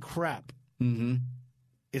 holy crap. Mm-hmm.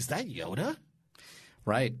 Is that Yoda?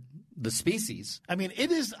 Right. The species. I mean,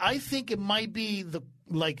 it is. I think it might be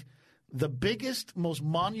the biggest, most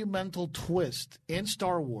monumental twist in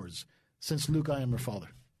Star Wars since Luke, I am your father.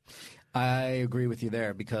 I agree with you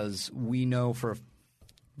there because we know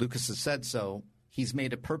Lucas has said so, he's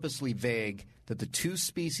made it purposely vague that the two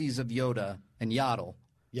species of Yoda and Yaddle.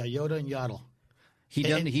 Yeah, Yoda and Yaddle. He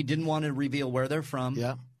didn't want to reveal where they're from.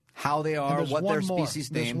 Yeah. How they are, what their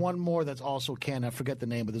species name. There's one more that's also canon. I forget the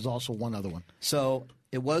name, but there's also one other one. So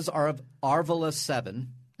it was Arvala 7.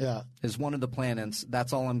 Yeah. Is one of the planets.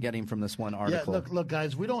 That's all I'm getting from this one article. Yeah, look,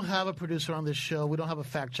 guys, we don't have a producer on this show. We don't have a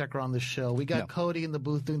fact checker on this show. We got Cody in the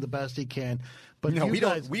booth doing the best he can. But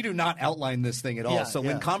we do not outline this thing at all. So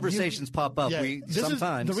when conversations pop up,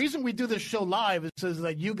 sometimes the reason we do this show live is so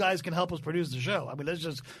that you guys can help us produce the show. I mean, let's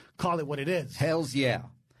just call it what it is. Hells yeah.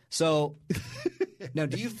 So now,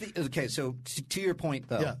 do you think? Okay, so to your point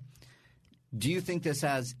though, do you think this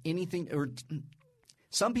has anything or?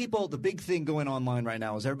 Some people, the big thing going online right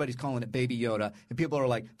now is everybody's calling it Baby Yoda, and people are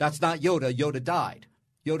like, "That's not Yoda. Yoda died.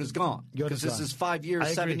 Yoda's gone." Because this is 5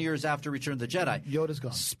 years, 7 years after Return of the Jedi. Yoda's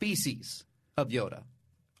gone. Species of Yoda.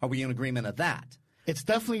 Are we in agreement of that? It's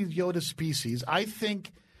definitely Yoda's species. I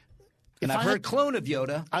think. And I've heard clone of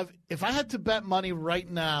Yoda. If I had to bet money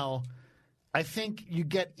right now, I think you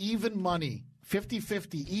get even money,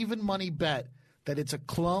 50-50, even money bet that it's a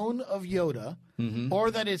clone of Yoda, or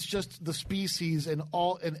that it's just the species, and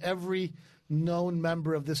every known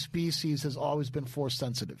member of this species has always been Force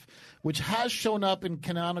sensitive, which has shown up in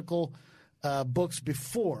canonical books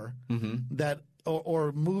before, that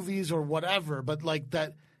or movies or whatever. But like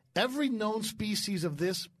that, every known species of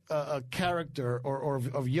this character or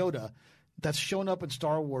of Yoda that's shown up in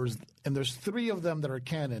Star Wars, and there's 3 of them that are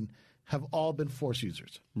canon, have all been Force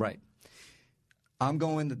users. Right. I'm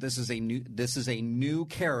going that this is a new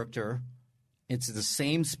character. It's the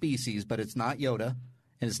same species, but it's not Yoda,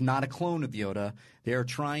 and it's not a clone of Yoda. They are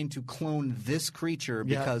trying to clone this creature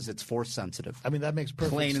because it's Force sensitive. I mean, that makes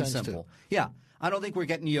perfect sense. Plain and simple. Too. Yeah. I don't think we're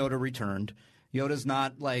getting Yoda returned. Yoda's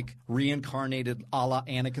not like reincarnated a la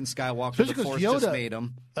Anakin Skywalker. The Force just made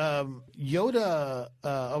him. Yoda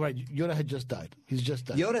had just died. He's just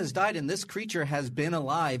died. Yoda has died, and this creature has been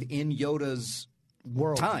alive in Yoda's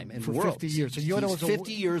world time and for world. 50 years. So Yoda was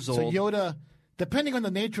 50 years old. So Yoda, depending on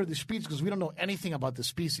the nature of the species, because we don't know anything about the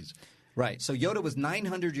species. Right. So Yoda was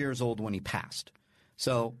 900 years old when he passed.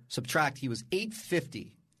 So subtract, he was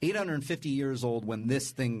 850 years old when this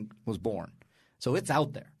thing was born. So it's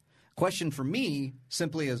out there. Question for me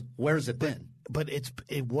simply is, where's it been? But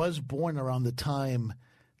it was born around the time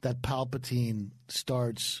that Palpatine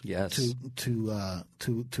starts to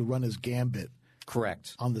run his gambit.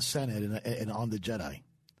 Correct. On the Senate and on the Jedi.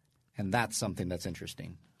 And that's something that's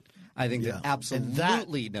interesting. I think that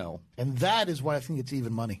absolutely no. And that is why I think it's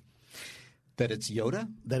even money. That it's Yoda?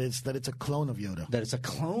 That it's a clone of Yoda. That it's a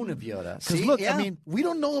clone of Yoda. Because look, I mean, we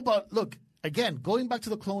don't know about – look, again, going back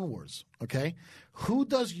to the Clone Wars, okay? Who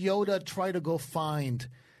does Yoda try to go find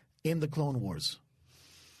in the Clone Wars?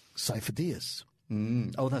 Cypher Dyas.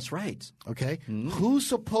 Oh, that's right. Okay? Who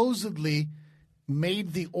supposedly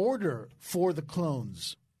made the order for the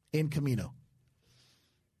clones in Kamino?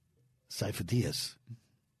 Cypher Dyas.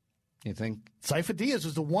 You think? Cypher Dyas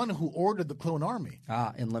is the one who ordered the clone army.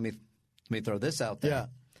 And let me throw this out there. Yeah.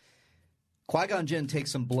 Qui-Gon Jinn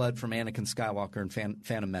takes some blood from Anakin Skywalker in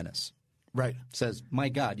Phantom Menace. Right. Says, my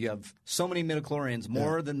God, you have so many midichlorians,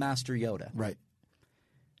 more than Master Yoda. Right.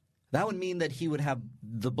 That would mean that he would have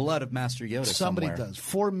the blood of Master Yoda Somebody somewhere. does.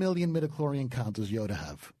 4 million midichlorian count does Yoda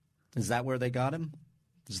have. Is that where they got him?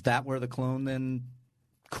 Is that where the clone then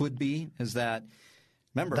could be? Is that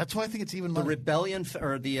 – remember. That's why I think it's even money. The rebellion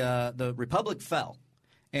or the Republic fell,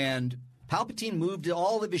 and Palpatine moved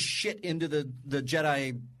all of his shit into the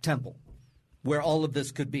Jedi Temple where all of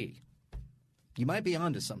this could be. You might be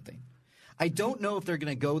onto something. I don't know if they're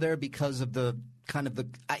going to go there because of the kind of the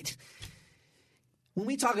when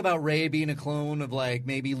we talk about Rey being a clone of like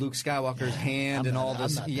maybe Luke Skywalker's hand and all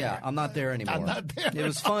this, I'm not there anymore. I'm not there. It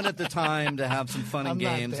was fun at the time to have some fun and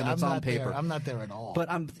games, and it's on paper. I'm not there at all.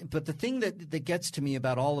 But the thing that gets to me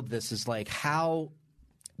about all of this is like how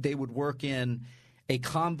they would work in a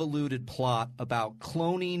convoluted plot about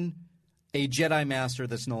cloning a Jedi Master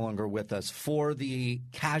that's no longer with us for the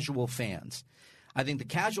casual fans. I think the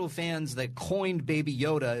casual fans that coined Baby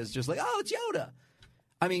Yoda is just like, oh, it's Yoda.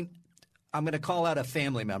 I mean, I'm going to call out a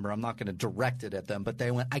family member. I'm not going to direct it at them, but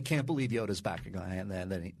they went, I can't believe Yoda's back. And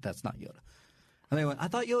then that's not Yoda. And they went, I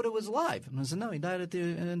thought Yoda was alive. And I said, no, he died at the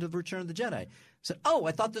end of Return of the Jedi. I said, oh,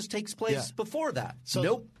 I thought this takes place before that.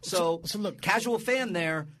 Nope. So look, casual fan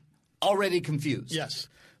there, already confused. Yes.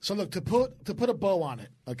 So look, to put a bow on it,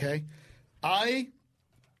 okay, I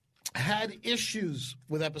had issues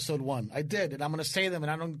with episode 1. I did, and I'm going to say them,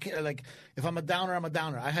 and I don't care. Like, if I'm a downer, I'm a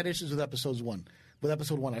downer. I had issues with episode 1.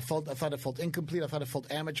 I thought it felt incomplete. I thought it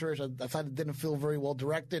felt amateurish. I thought it didn't feel very well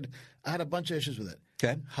directed. I had a bunch of issues with it.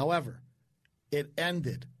 Okay. However, it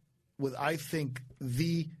ended with, I think,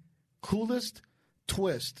 the coolest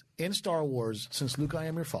twist in Star Wars since Luke, I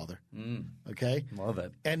Am Your Father. Okay? Love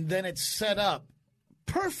it. And then it set up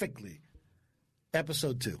perfectly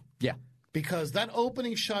episode 2. Yeah. Because that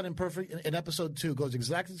opening shot in episode 2 goes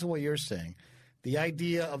exactly to what you're saying. The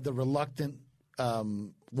idea of the reluctant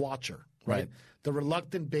watcher, right? The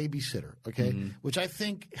reluctant babysitter, okay? Which I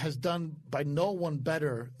think has done by no one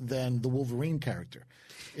better than the Wolverine character.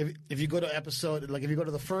 If you go to if you go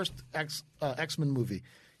to the first X-Men movie,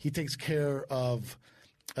 he takes care of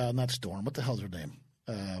not Storm. What the hell's her name?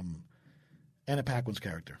 Anna Paquin's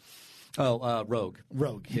character. Oh, Rogue.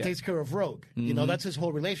 Rogue. He takes care of Rogue. You know, that's his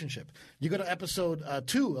whole relationship. You go to episode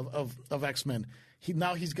 2 of X-Men.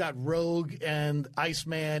 He's got Rogue and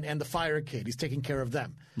Iceman and the Fire Kid. He's taking care of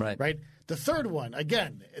them. Right. The third one,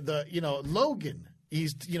 again, Logan.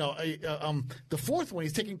 He's the fourth one.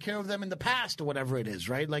 He's taking care of them in the past or whatever it is.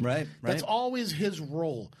 Right. Like that's always his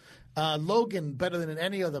role. Logan, better than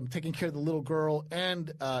any of them, taking care of the little girl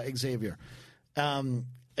and Xavier. And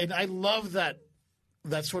I love that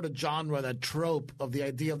sort of genre, that trope of the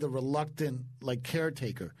idea of the reluctant like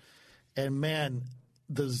caretaker. And man,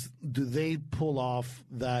 do they pull off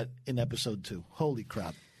that in episode 2? Holy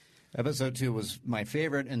crap! Episode 2 was my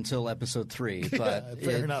favorite until episode 3. But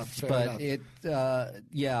fair enough.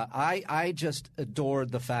 I just adored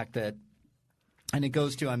the fact that, and it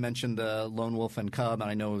goes to, I mentioned the Lone Wolf and Cub, and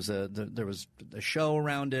I know there was a show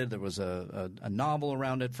around it, there was a novel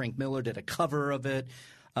around it. Frank Miller did a cover of it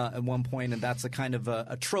at one point, and that's a kind of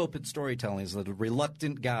a trope in storytelling, is the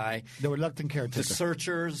reluctant guy. The reluctant caretaker. The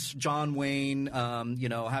Searchers, John Wayne,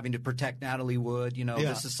 having to protect Natalie Wood.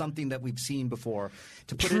 This is something that we've seen before.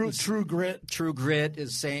 True Grit. True Grit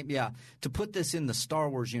is same. Yeah. To put this in the Star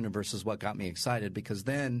Wars universe is what got me excited, because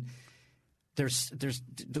then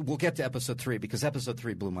we'll get to episode 3, because episode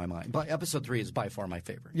 3 blew my mind. But episode 3 is by far my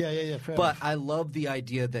favorite. Yeah. Fair but enough. I love the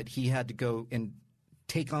idea that he had to go and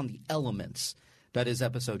take on the elements. That is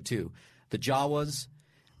episode 2. The Jawas.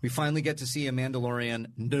 We finally get to see a Mandalorian.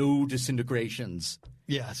 No disintegrations.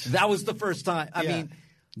 Yes. That was the first time. I mean,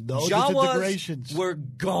 No Jawas disintegrations. were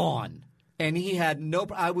gone. And he had no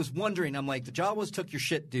 – I was wondering. I'm like, the Jawas took your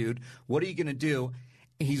shit, dude. What are you going to do?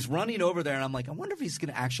 He's running over there, and I'm like, I wonder if he's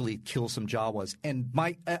going to actually kill some Jawas. And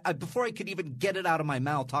before I could even get it out of my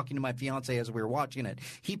mouth, talking to my fiance as we were watching it,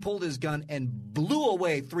 he pulled his gun and blew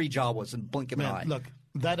away 3 Jawas in blink of an eye. Look,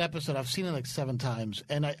 that episode, I've seen it like 7 times.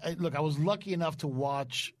 And I was lucky enough to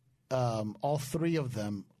watch all 3 of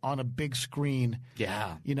them on a big screen.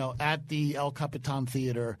 Yeah. At the El Capitan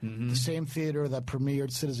Theater, the same theater that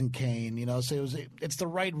premiered Citizen Kane. So it's the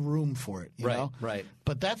right room for it. You know? Right.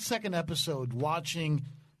 But that second episode, watching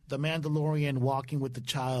the Mandalorian walking with the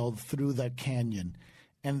child through that canyon,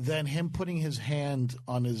 and then him putting his hand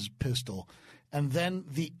on his pistol, and then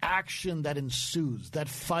the action that ensues, that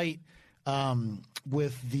fight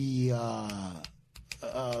with the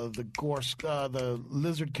the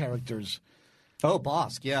lizard characters. Oh,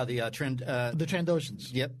 Bosk. Yeah, the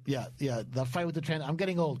Trandoshans. Yep. Yeah. The fight with the Trand. I'm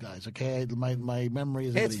getting old, guys. Okay, my memory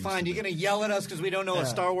is. It's fine. You're going to yell at us because we don't know a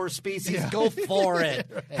Star Wars species. Yeah. Go for it.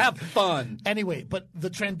 Right. Have fun. Anyway, but the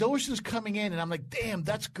Trandoshans coming in, and I'm like, damn,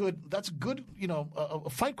 that's good. That's good.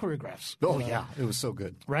 Fight choreographs. Oh yeah, it was so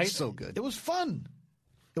good. Right. So good. It was fun.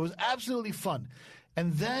 It was absolutely fun.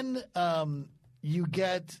 And then you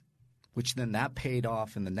get. Which then that paid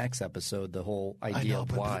off in the next episode. The whole idea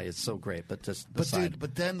of why is so great. But just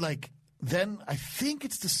then I think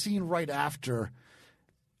it's the scene right after.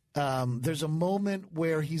 There's a moment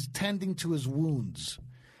where he's tending to his wounds,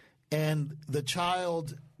 and the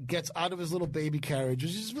child gets out of his little baby carriage.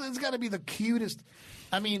 It's got to be the cutest.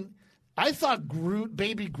 I mean, I thought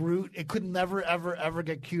Baby Groot. It could never, ever, ever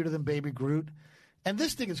get cuter than Baby Groot. And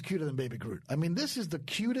this thing is cuter than Baby Groot. I mean, this is the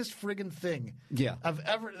cutest friggin' thing I've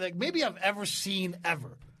ever seen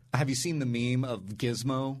ever. Have you seen the meme of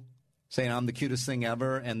Gizmo saying, I'm the cutest thing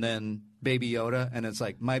ever, and then Baby Yoda, and it's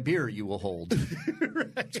like, my beer you will hold.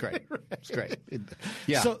 Right, it's great. Right. It's great.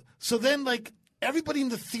 Yeah. So then, everybody in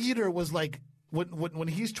the theater was like, when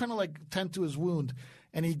he's trying to, tend to his wound,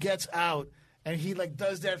 and he gets out, and he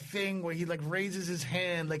does that thing where he raises his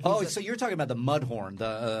hand. So you're talking about the Mudhorn,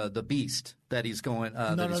 the beast that he's going.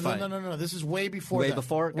 No. This is way before.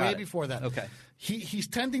 Before that. Okay. He's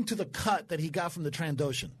tending to the cut that he got from the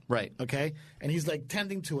Trandoshan. Right. Okay. And he's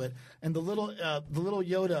tending to it, and the little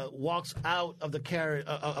Yoda walks out of the carrot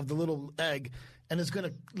of the little egg, and is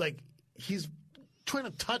gonna he's trying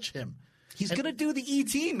to touch him. He's going to do the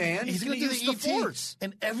E.T., man. He's going to use the Force.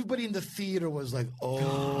 And everybody in the theater was like,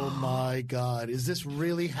 oh, my God, is this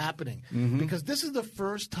really happening? Mm-hmm. Because this is the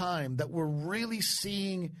first time that we're really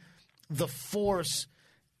seeing the Force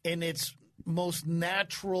in its most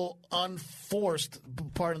natural, unforced,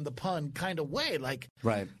 pardon the pun, kind of way.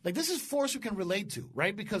 Right. This is Force we can relate to,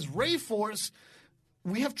 right? Because Rey Force,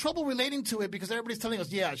 we have trouble relating to it because everybody's telling us,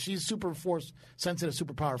 yeah, she's super Force sensitive,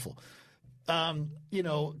 super powerful.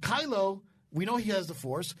 Kylo, we know he has the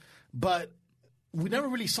Force, but we never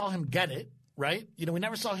really saw him get it, right? We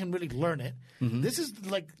never saw him really learn it. Mm-hmm. This is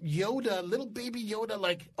Yoda, little baby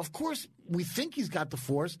Yoda. Of course, we think he's got the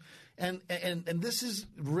Force, and this is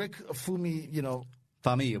Rick Famuyiwa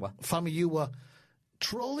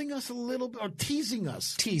trolling us a little bit or teasing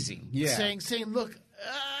us, yeah, saying, look.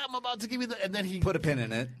 I'm about to give you and then he put a pin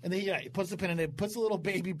in it, and then he puts the pin in it, puts the little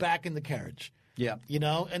baby back in the carriage. Yeah,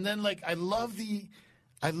 and then I love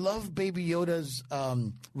Baby Yoda's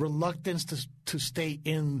reluctance to stay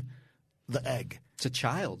in the egg. It's a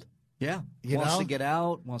child. Yeah, wants to get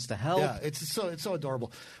out, wants to help. Yeah, it's so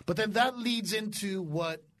adorable. But then that leads into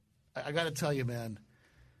what I got to tell you, man,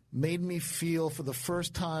 made me feel for the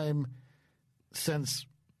first time since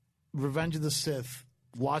Revenge of the Sith,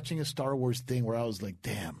 watching a Star Wars thing where I was like,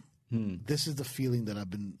 damn, this is the feeling that I've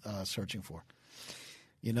been searching for.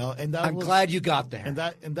 And I'm glad you got there.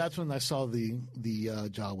 And that's when I saw the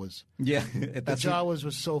Jawas. Yeah, the Jawas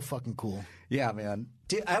was so fucking cool. Yeah, man.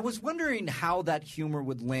 I was wondering how that humor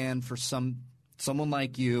would land for someone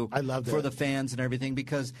like you. I love that. For the fans and everything,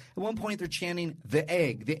 because at one point they're chanting the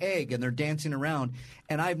egg, and they're dancing around.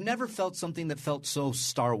 And I've never felt something that felt so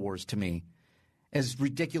Star Wars to me, as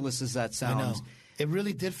ridiculous as that sounds. I know. It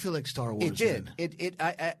really did feel like Star Wars. It did.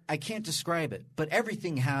 Man. I can't describe it, but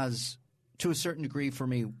everything has, to a certain degree for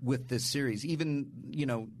me, with this series. Even,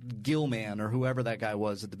 Gilman or whoever that guy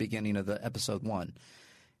was at the beginning of the episode 1.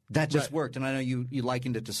 That just worked. And I know you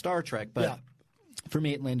likened it to Star Trek, but for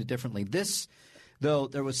me it landed differently. This, though,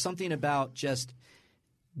 there was something about just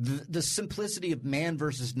the simplicity of man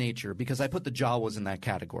versus nature, because I put the Jawas in that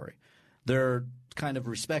category. They're kind of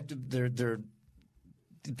respective. They're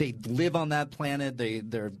they live on that planet.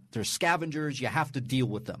 They're scavengers. You have to deal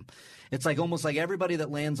with them. It's like almost like everybody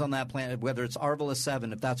that lands on that planet, whether it's Arvilla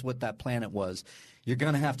 7, if that's what that planet was, you're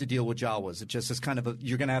going to have to deal with Jawas. It just is kind of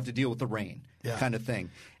you're going to have to deal with the rain kind of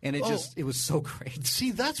thing. And it was so great.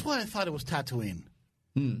 See, that's why I thought it was Tatooine.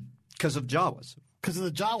 Because of Jawas. Because of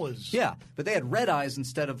the Jawas. Yeah, but they had red eyes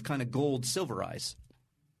instead of kind of gold silver eyes.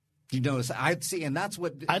 You notice? I'd see, and that's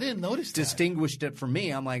what I didn't notice distinguished it from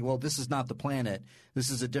me. I'm like, well, this is not the planet. This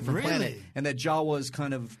is a different planet. And that Jawas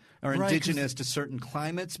kind of are indigenous to certain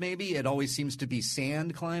climates. Maybe it always seems to be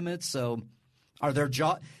sand climates. So, are there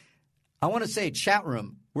I want to say, chat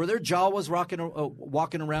room. Were there Jawas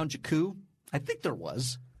walking around Jakku? I think there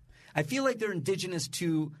was. I feel like they're indigenous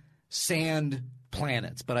to sand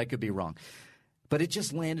planets, but I could be wrong. But it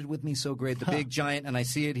just landed with me so great. The big giant, and I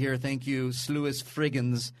see it here. Thank you, Sluis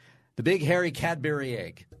Friggins. The big hairy Cadbury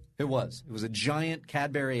egg. It was a giant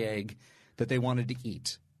Cadbury egg that they wanted to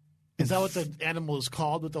eat. Is that what the animal is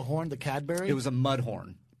called with the horn, the Cadbury? It was a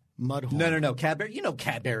mudhorn. Mudhorn. No. Cadbury. You know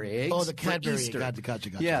Cadbury eggs. Oh, the Cadbury egg.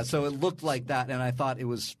 Gotcha. Yeah, so it looked like that, and I thought it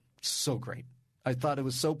was so great. I thought it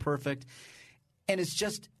was so perfect. And it's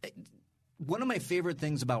just one of my favorite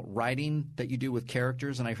things about writing that you do with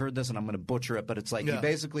characters, and I heard this and I'm going to butcher it, but it's like you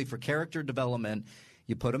basically, for character development,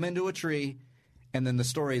 you put them into a tree, and then the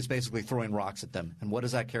story is basically throwing rocks at them. And what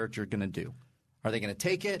is that character going to do? Are they going to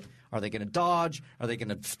take it? Are they going to dodge? Are they going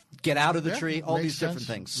to get out of the tree? All these different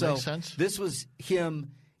things. So this was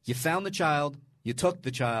him. You found the child. You took the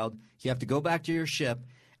child. You have to go back to your ship,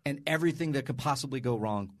 and everything that could possibly go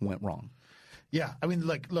wrong went wrong. Yeah, I mean,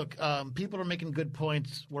 look, people are making good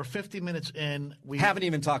points. We're 50 minutes in. We haven't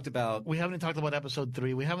even talked about episode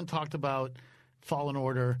 3. We haven't talked about Fallen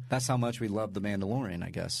Order. That's how much we love The Mandalorian, I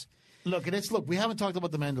guess. Look, we haven't talked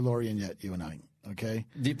about The Mandalorian yet, you and I. Okay,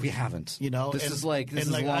 we haven't. This is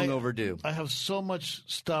long overdue. I have so much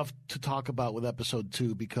stuff to talk about with episode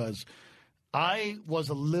 2 because I was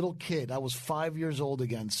a little kid. I was 7 years old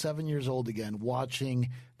again, watching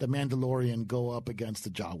The Mandalorian go up against the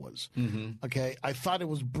Jawas. Mm-hmm. Okay, I thought it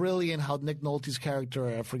was brilliant how Nick Nolte's character,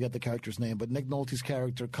 I forget the character's name, but Nick Nolte's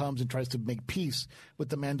character comes and tries to make peace with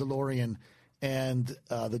the Mandalorian and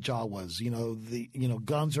the Jawas.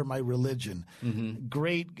 Guns are my religion. Mm-hmm.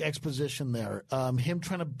 Great exposition there. Him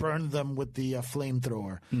trying to burn them with the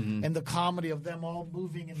flamethrower. Mm-hmm. And the comedy of them all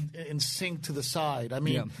moving in sync to the side. I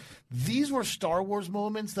mean, these were Star Wars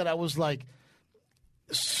moments that I was like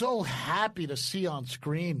so happy to see on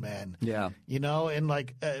screen, man. Yeah.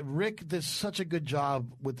 And Rick did such a good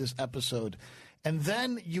job with this episode. And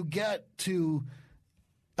then you get to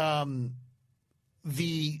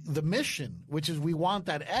the mission, which is we want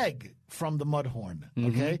that egg from the Mudhorn.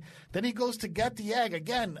 Okay, then he goes to get the egg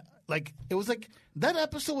again. It was like that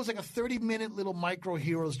episode was like a 30-minute little micro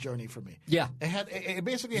hero's journey for me. Yeah, it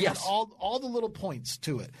basically had all the little points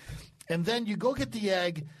to it, and then you go get the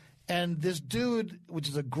egg. And this dude, which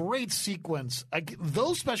is a great sequence,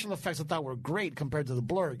 those special effects I thought were great compared to the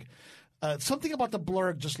blurg. Something about the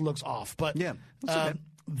blurg just looks off, but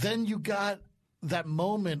then you got that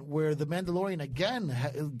moment where the Mandalorian again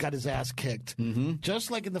got his ass kicked, just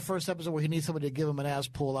like in the first episode where he needs somebody to give him an ass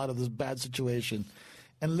pull out of this bad situation,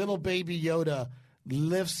 and little baby Yoda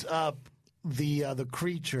lifts up the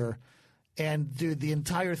creature, and dude, the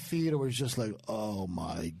entire theater was just like, "Oh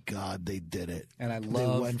my God, they did it!" And they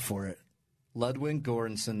went for it. Ludwig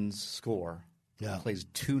Göransson's score plays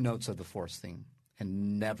 2 notes of the Force theme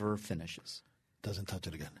and never finishes. Doesn't touch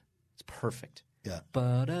it again. It's perfect. Yeah.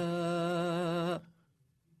 But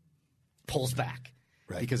pulls back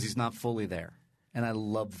because he's not fully there. And I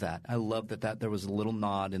love that. I love that there was a little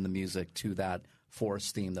nod in the music to that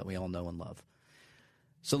Force theme that we all know and love.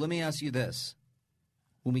 So let me ask you this.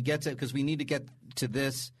 When we get to – because we need to get to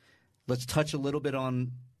this, let's touch a little bit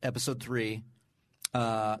on episode 3,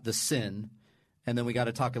 the sin, and then we got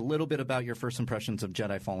to talk a little bit about your first impressions of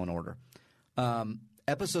Jedi Fallen Order.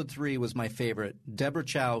 Episode 3 was my favorite. Deborah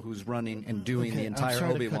Chow, who's running and doing the entire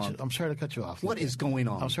Obi-Wan. I'm sorry to cut you off. What is going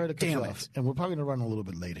on? I'm sorry to cut you off. And we're probably going to run a little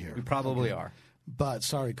bit late here. We probably are. But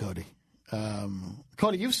sorry, Cody.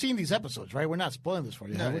 Cody, you've seen these episodes, right? We're not spoiling this for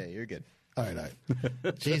you. No, yeah, you're good. All right.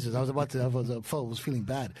 Jesus, I was feeling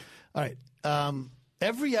bad. All right.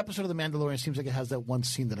 Every episode of The Mandalorian seems like it has that one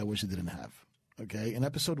scene that I wish it didn't have. Okay? In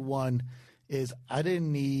episode 1 is I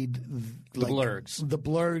didn't need the blurgs. The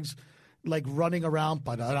blurgs. Like running around,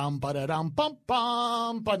 ba-da-dum, ba-da-dum,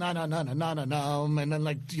 bum-bum, ba-na-na-na-na-na-num, and then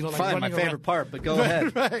fine, my favorite part, but go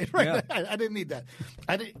ahead. Right. Yeah. I didn't need that.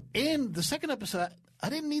 In the second episode, I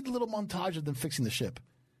didn't need the little montage of them fixing the ship.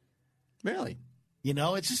 Really?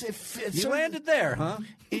 It's just you landed there, huh?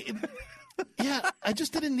 Yeah, I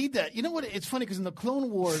just didn't need that. You know what? It's funny because in the Clone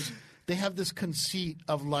Wars, they have this conceit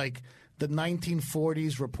of like the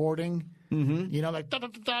 1940s reporting. Mm-hmm. You know, like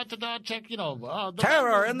check. You know,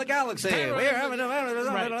 terror in the galaxy. We're having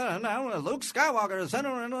Luke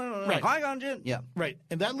Skywalker, right. Qui-Gon Jinn. Yeah, right.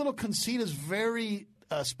 And that little conceit is very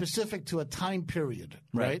specific to a time period,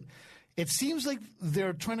 right? It seems like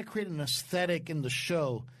they're trying to create an aesthetic in the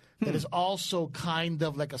show that is also kind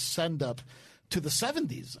of like a send-up to the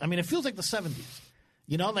 70s. I mean, it feels like the 70s.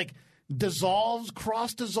 You know, like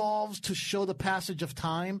cross-dissolves to show the passage of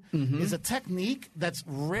time is a technique that's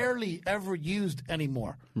rarely ever used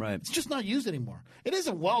anymore. Right. It's just not used anymore. It is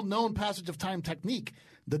a well-known passage of time technique,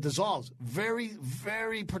 the dissolves. Very,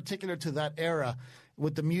 very particular to that era.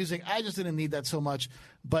 With the music, I just didn't need that so much.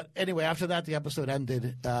 But anyway, after that, the episode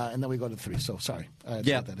ended, and then we go to 3. So sorry.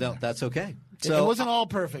 That's okay. So it wasn't all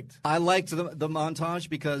perfect. I liked the montage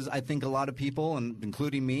because I think a lot of people, and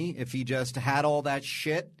including me, if he just had all that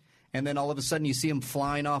shit and then all of a sudden you see him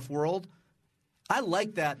flying off world, I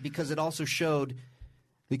like that because it also showed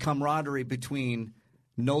the camaraderie between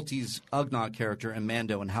Nolte's Ugnaught character and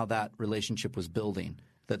Mando and how that relationship was building.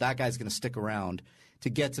 That guy's going to stick around to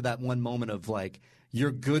get to that one moment of like,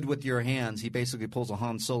 you're good with your hands. He basically pulls a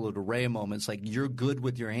Han Solo to Rey moment. It's like, you're good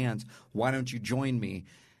with your hands. Why don't you join me?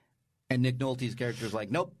 And Nick Nolte's character is like,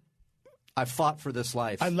 nope, I fought for this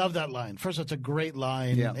life. I love that line. First, it's a great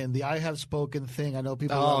line. Yeah. And the I have spoken thing, I know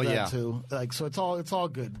people love that too. Like, so it's all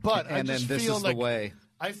good. But I just feel like, the way.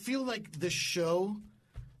 I feel like this show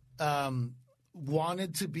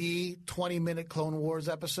wanted to be 20-minute Clone Wars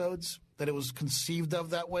episodes, that it was conceived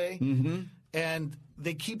of that way. Mm-hmm. And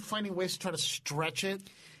they keep finding ways to try to stretch it.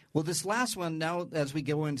 Well, this last one, now as we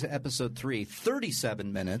go into episode 3,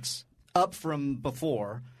 37 minutes, up from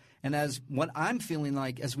before. And as what I'm feeling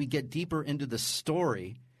like, as we get deeper into the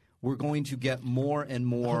story, we're going to get more and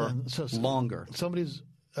more longer. Somebody's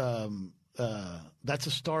that's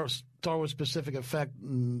a Star Wars specific effect.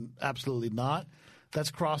 Absolutely not.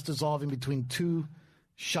 That's cross-dissolving between 2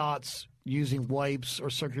 shots using wipes or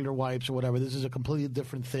circular wipes or whatever. This is a completely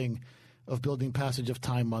different thing of building passage of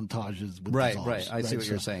time montages with dissolves, right. I see what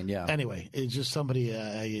you're saying, yeah. Anyway, it's just somebody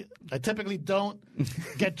I typically don't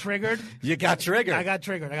get triggered. You got triggered. I got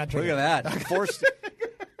triggered. Look at that. Forced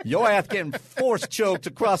your ass getting force choked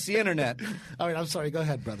across the internet. All right, I'm sorry. Go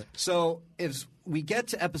ahead, brother. So as we get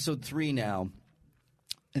to episode 3 now,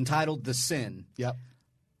 entitled The Sin. Yep.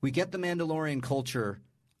 We get the Mandalorian culture.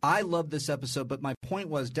 I love this episode, but my point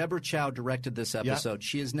was Deborah Chow directed this episode. Yep.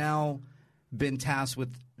 She has now been tasked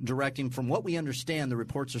with directing, from what we understand, the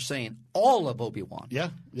reports are saying, all of Obi-Wan. Yeah,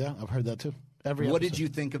 I've heard that too. Every episode. What did you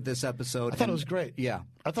think of this episode? I thought it was great. Yeah.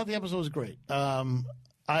 I thought the episode was great.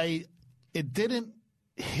 It didn't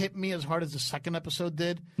hit me as hard as the second episode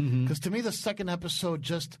did, because to me the second episode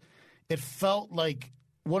it felt like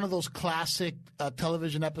one of those classic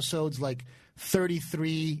television episodes like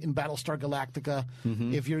 33 in Battlestar Galactica.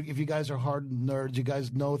 Mm-hmm. If you guys are hard nerds, you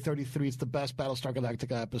guys know 33. It's the best Battlestar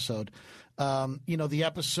Galactica episode. The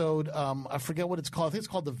episode, I forget what it's called. I think it's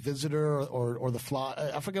called The Visitor or The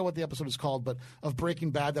Fly. I forget what the episode is called, but of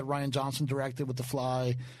Breaking Bad that Rian Johnson directed with The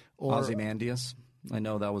Fly. Or Ozymandias. I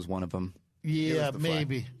know that was one of them. Yeah,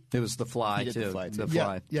 maybe. It was The Fly, too. The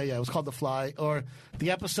Fly. Yeah. It was called The Fly. Or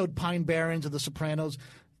the episode Pine Barrens of The Sopranos.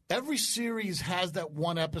 Every series has that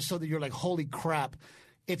one episode that you're like, holy crap.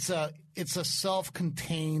 It's a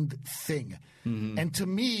self-contained thing. Mm-hmm. And to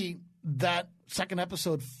me, that second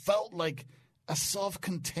episode felt like a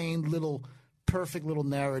self-contained perfect little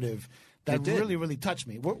narrative that really, really touched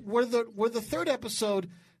me. Where the third episode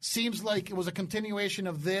seems like it was a continuation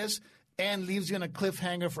of this and leaves you in a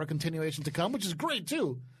cliffhanger for a continuation to come, which is great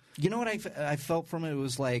too. You know what I felt from it? It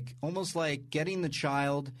was like almost like getting the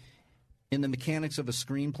child in the mechanics of a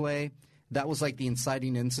screenplay. That was like the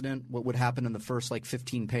inciting incident, what would happen in the first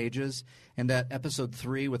 15 pages. And that episode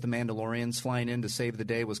 3 with the Mandalorians flying in to save the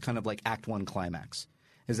day was kind of like Act 1 climax.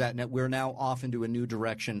 Is that we're now off into a new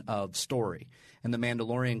direction of story. And the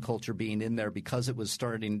Mandalorian culture being in there because it was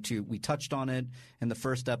starting to – we touched on it in the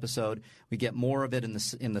first episode. We get more of it in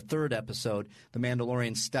the third episode. The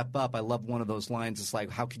Mandalorians step up. I love one of those lines. It's like,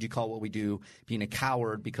 how could you call what we do being a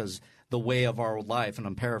coward because the way of our life – and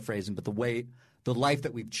I'm paraphrasing, but the life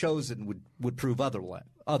that we've chosen would prove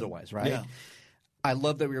otherwise, right? Yeah. I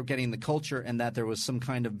love that we were getting the culture and that there was some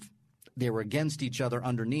kind of – they were against each other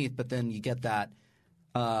underneath, but then you get that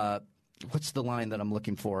what's the line that I'm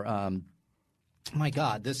looking for? My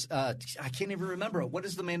God, this I can't even remember it. What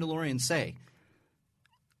does the Mandalorian say?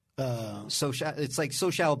 It's like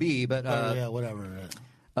so shall be, but yeah, whatever.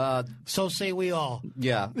 So say we all.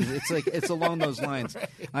 Yeah, it's along those lines. Right.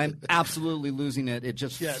 I'm absolutely losing it. It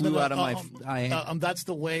just flew out of my. That's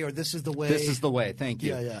the way, or this is the way. This is the way. Thank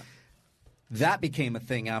you. Yeah. That became a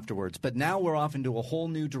thing afterwards, but now we're off into a whole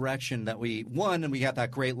new direction. And we got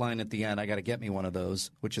that great line at the end. I got to get me one of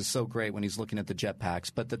those, which is so great when he's looking at the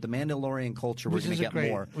jetpacks. But that the Mandalorian culture, we're going to get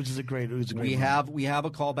more. Which is a great. We have a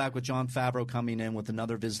callback with Jon Favreau coming in with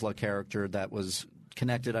another Vizsla character that was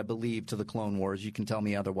connected, I believe, to the Clone Wars. You can tell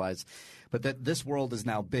me otherwise. But that this world is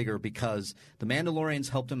now bigger because the Mandalorians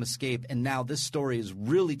helped him escape, and now this story is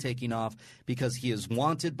really taking off because he is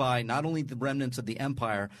wanted by not only the remnants of the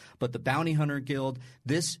Empire, but the Bounty Hunter Guild.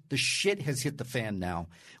 The shit has hit the fan now.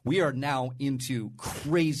 We are now into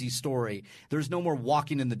crazy story. There's no more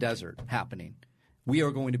walking in the desert happening. We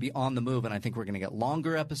are going to be on the move, and I think we're going to get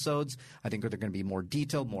longer episodes. I think they're going to be more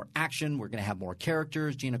detailed, more action. We're going to have more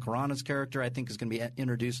characters. Gina Carano's character, I think, is going to be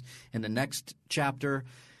introduced in the next chapter.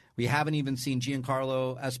 We haven't even seen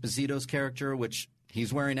Giancarlo Esposito's character, which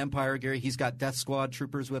he's wearing Empire gear. He's got Death Squad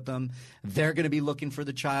troopers with him. They're going to be looking for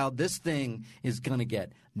the child. This thing is going to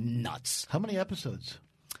get nuts. How many episodes?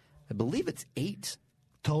 I believe it's 8.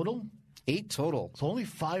 Total? 8 total. So only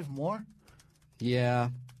 5 more? Yeah.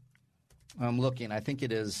 I'm looking. I think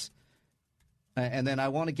it is. And then I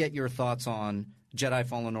want to get your thoughts on Jedi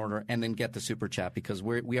Fallen Order and then get the Super Chat because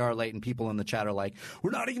we are late and people in the chat are like,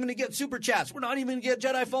 we're not even going to get Super Chats. We're not even going to get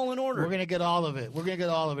Jedi Fallen Order. We're going to get all of it. We're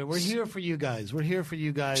here for you guys.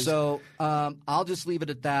 So I'll just leave it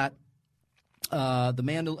at that.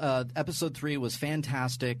 Episode 3 was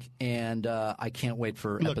fantastic, and I can't wait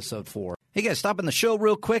for Episode 4. Hey guys, stopping the show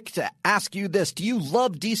real quick to ask you this. Do you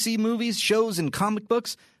love DC movies, shows, and comic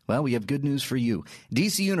books? Well, we have good news for you.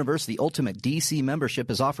 DC Universe, the ultimate DC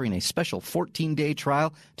membership, is offering a special 14-day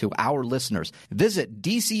trial to our listeners. Visit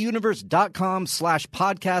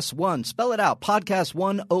dcuniverse.com/podcast1. Spell it out,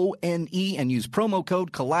 podcast1, O-N-E, and use promo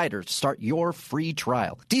code Collider to start your free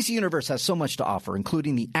trial. DC Universe has so much to offer,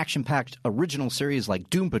 including the action-packed original series like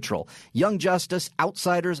Doom Patrol, Young Justice,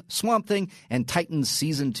 Outsiders, Swamp Thing, and Titans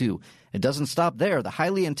Season 2. It doesn't stop there. The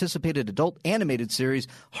highly anticipated adult animated series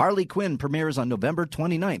Harley Quinn premieres on November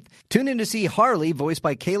 29th. Tune in to see Harley, voiced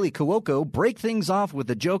by Kaylee Cuoco, break things off with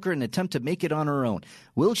the Joker and attempt to make it on her own.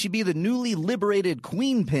 Will she be the newly liberated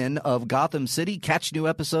Queenpin of Gotham City? Catch new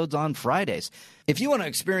episodes on Fridays. If you want to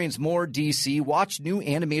experience more DC, watch new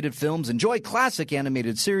animated films, enjoy classic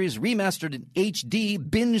animated series remastered in HD,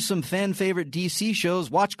 binge some fan-favorite DC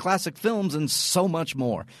shows, watch classic films, and so much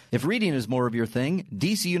more. If reading is more of your thing,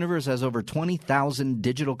 DC Universe has over 20,000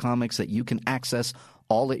 digital comics that you can access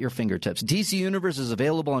all at your fingertips. DC Universe is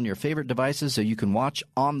available on your favorite devices so you can watch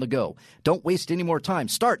on the go. Don't waste any more time.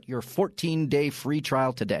 Start your 14-day free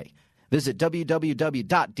trial today. Visit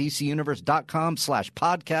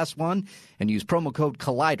www.dcuniverse.com/podcast1 and use promo code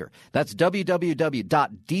Collider. That's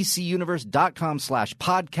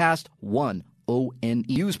www.dcuniverse.com/podcast1.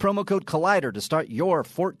 O-N-E. Use promo code Collider to start your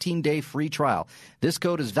 14-day free trial. This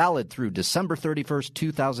code is valid through December 31st,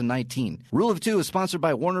 2019. Rule of Two is sponsored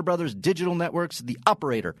by Warner Brothers Digital Networks, the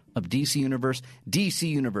operator of DC Universe. DC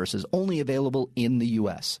Universe is only available in the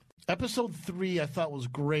U.S. Episode 3 I thought was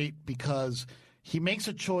great because he makes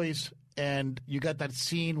a choice and you got that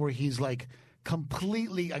scene where he's like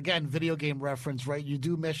completely, again, video game reference, right? You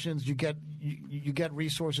do missions, you get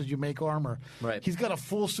resources, you make armor. Right. He's got a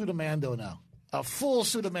full suit of Mando now. A full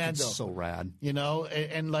suit of Mando. That's so rad. You know,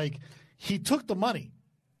 and like he took the money.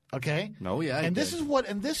 Okay? Oh yeah. And this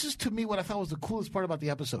is to me what I thought was the coolest part about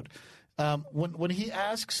the episode. When he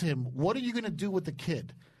asks him, what are you gonna do with the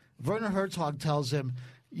kid? Werner Herzog tells him,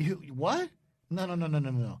 what?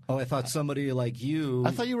 No. Oh, I thought somebody like you.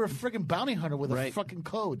 I thought you were a friggin' bounty hunter with a fucking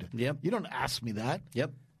code. Yep. You don't ask me that.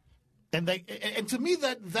 Yep. And to me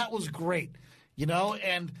that was great, you know.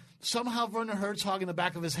 And somehow Werner Herzog in the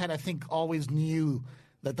back of his head, I think, always knew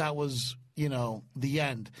that was, you know, the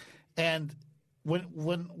end. And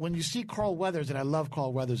when you see Carl Weathers, and I love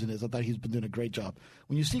Carl Weathers in this, I thought he's been doing a great job.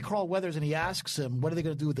 When you see Carl Weathers and he asks him, what are they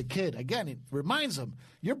going to do with the kid? Again, it reminds him,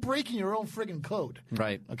 you're breaking your own friggin' code.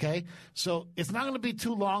 Right. Okay? So it's not going to be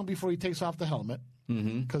too long before he takes off the helmet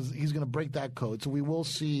because he's going to break that code. So we will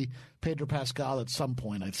see Pedro Pascal at some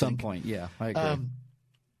point, I think. Some point, yeah. I agree.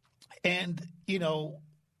 And, you know,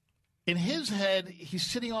 in his head, he's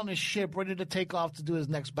sitting on his ship ready to take off to do his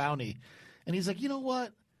next bounty. And he's like, you know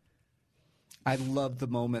what? I love the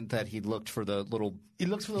moment that he looked for the little. He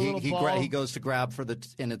looks for the little ball. He goes to grab for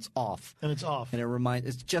and it's off. And it's off. And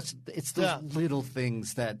it's those little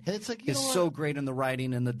things that it's like, is so great in the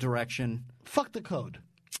writing and the direction. Fuck the code.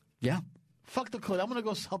 Yeah. Fuck the code. I'm going to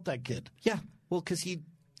go help that kid. Yeah. Well, because he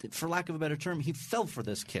for lack of a better term, he fell for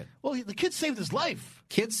this kid. Well, the kid saved his life.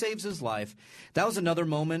 Kid saves his life. That was another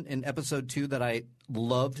moment in episode 2 that I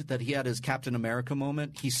loved, that he had his Captain America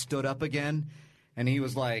moment. He stood up again, and he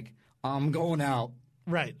was like, I'm going out.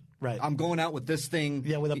 Right. I'm going out with this thing.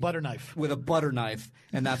 Yeah, with a butter knife. With a butter knife,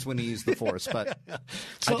 and that's when he used the Force. But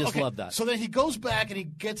I just love that. So then he goes back and he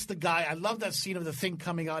gets the guy. I love that scene of the thing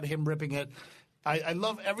coming out, him ripping it. I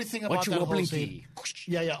love everything about that whole scene.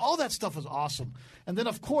 Yeah. All that stuff was awesome. And then,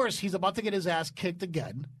 of course, he's about to get his ass kicked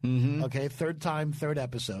again. Mm-hmm. Okay, third time, third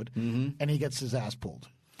episode. Mm-hmm. And he gets his ass pulled.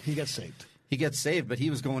 He gets saved. He gets saved, but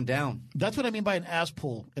he was going down. That's what I mean by an ass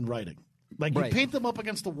pull in writing. Like, you paint them up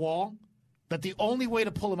against the wall, that the only way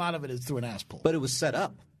to pull them out of it is through an ass pull. But it was set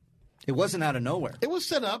up. It wasn't out of nowhere. It was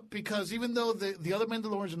set up because even though the other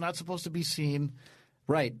Mandalorians are not supposed to be seen,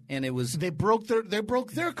 right, and it was they broke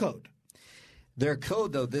their code. Their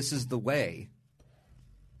code, though, this is the way,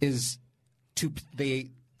 is to they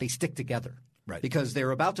stick together, right? Because they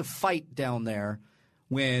were about to fight down there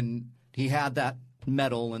when he had that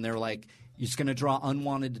medal, and they're like, "You're just going to draw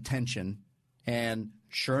unwanted attention," and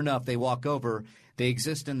sure enough, they walk over. They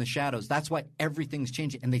exist in the shadows. That's why everything's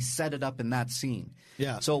changing, and they set it up in that scene.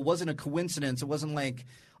 Yeah. So it wasn't a coincidence. It wasn't like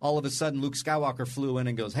all of a sudden Luke Skywalker flew in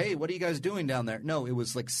and goes, "Hey, what are you guys doing down there?" No, it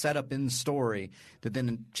was like set up in the story that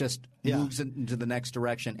then just moves into the next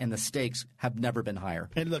direction, and the stakes have never been higher.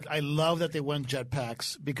 And look, I love that they went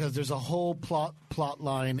jetpacks because there's a whole plot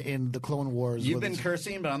line in the Clone Wars. You've been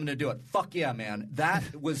cursing, but I'm going to do it. Fuck yeah, man.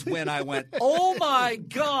 That was when I went, oh my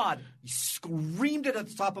God. Screamed it at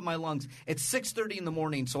the top of my lungs. It's 6:30 in the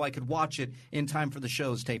morning, so I could watch it in time for the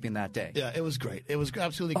show's taping that day. Yeah, it was great. It was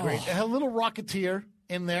absolutely great. It had a little Rocketeer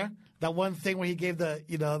in there. That one thing where he gave the,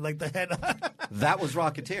 like the head. That was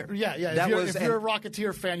Rocketeer. Yeah. If you're a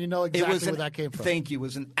Rocketeer fan, you know exactly where that came from. Thank you. It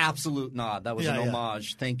was an absolute nod. That was an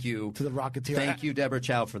homage. Thank you. To the Rocketeer. Thank you, Deborah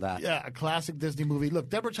Chow, for that. Yeah, a classic Disney movie. Look,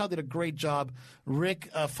 Deborah Chow did a great job. Rick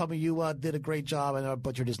Famuyiwa did a great job. I know I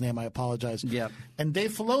butchered his name. I apologize. Yeah. And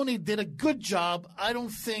Dave Filoni did a good job. I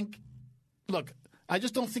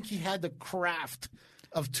just don't think he had the craft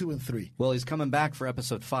of 2 and 3. Well, he's coming back for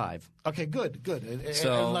episode 5. Okay, good. Look,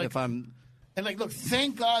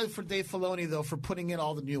 thank God for Dave Filoni, though, for putting in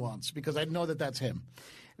all the nuance, because I know that's him.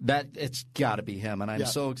 It's got to be him, and I'm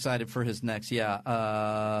so excited for his next. Dave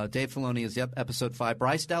Filoni is episode 5.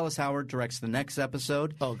 Bryce Dallas Howard directs the next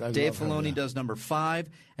episode. Dave Filoni does number 5.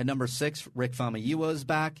 At number 6, Rick Famuyiwa is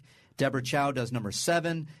back. Deborah Chow does number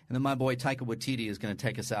 7. And then my boy Taika Waititi is going to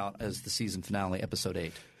take us out as the season finale, episode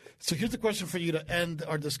 8. So here's the question for you to end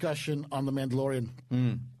our discussion on The Mandalorian.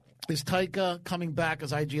 Is Taika coming back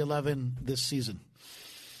as IG-11 this season?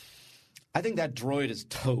 I think that droid is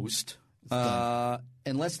toast.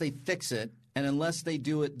 Unless they fix it, and unless they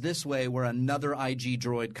do it this way where another IG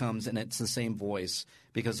droid comes and it's the same voice,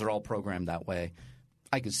 because they're all programmed that way.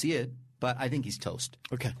 I could see it, but I think he's toast.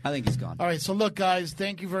 Okay. I think he's gone. All right, so look, guys,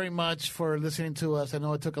 thank you very much for listening to us. I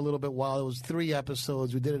know it took a little bit while. It was 3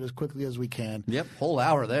 episodes. We did it as quickly as we can. Yep, whole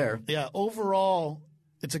hour there. Yeah, overall,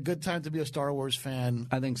 it's a good time to be a Star Wars fan.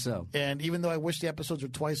 I think so. And even though I wish the episodes were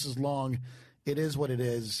twice as long, it is what it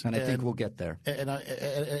is. And I think we'll get there. And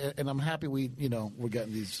I'm happy we're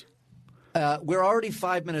getting these. We're already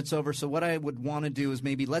 5 minutes over, so what I would want to do is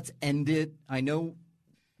maybe let's end it. I know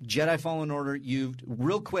Jedi Fallen Order,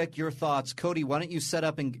 real quick, your thoughts. Cody, why don't you set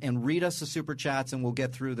up and read us the Super Chats, and we'll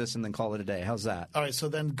get through this and then call it a day. How's that? All right, so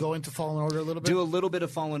then go into Fallen Order a little bit? Do a little bit of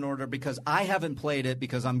Fallen Order, because I haven't played it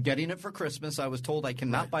because I'm getting it for Christmas. I was told I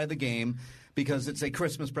cannot buy the game because it's a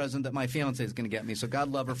Christmas present that my fiancé is going to get me, so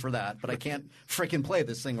God love her for that. But I can't freaking play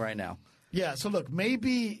this thing right now. Yeah, so look,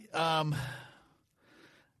 maybe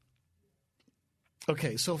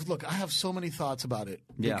okay, so look, I have so many thoughts about it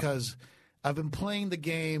because I've been playing the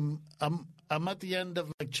game. I'm at the end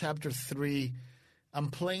of chapter 3. I'm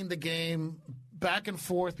playing the game back and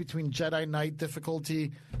forth between Jedi Knight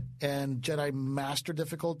difficulty and Jedi Master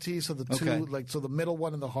difficulty. So the two, so the middle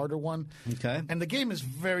one and the harder one. Okay. And the game is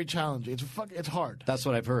very challenging. It's hard. That's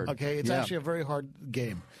what I've heard. Okay, it's actually a very hard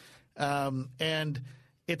game, and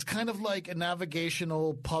it's kind of like a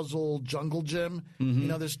navigational puzzle jungle gym.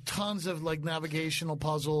 Mm-hmm. There's tons of navigational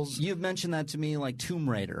puzzles. You've mentioned that to me, like Tomb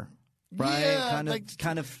Raider. Right, yeah,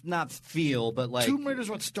 kind of not feel, but Tomb Raider's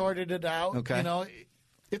what started it out. Okay,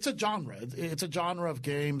 it's a genre. It's a genre of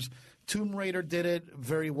games. Tomb Raider did it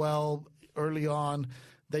very well early on.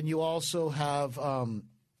 Then you also have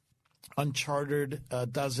Uncharted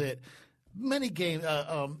does it. Many games,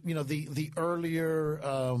 the earlier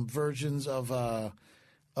versions of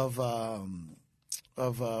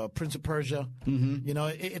Prince of Persia. Mm-hmm.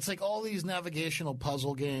 It's like all these navigational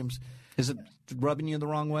puzzle games. Is it rubbing you the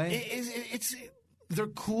wrong way? they're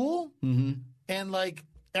cool, and like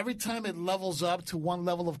every time it levels up to one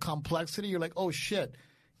level of complexity, you're like, oh shit.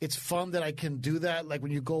 It's fun that I can do that. Like when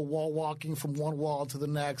you go wall walking from one wall to the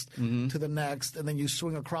next, and then you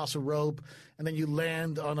swing across a rope, and then you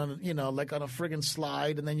land on like on a friggin'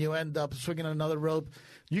 slide, and then you end up swinging on another rope.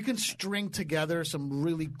 You can string together some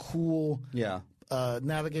really cool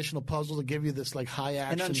navigational puzzles to give you this like high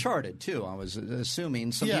action. And Uncharted too. I was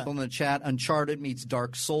assuming some people in the chat. Uncharted meets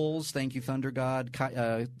Dark Souls. Thank you, Thunder God.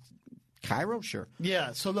 Cairo, sure.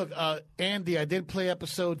 Yeah. So look, Andy, I did play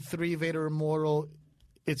episode 3, Vader Immortal.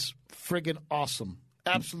 It's friggin' awesome.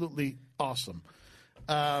 Absolutely awesome.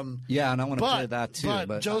 Yeah, and I want to play that too.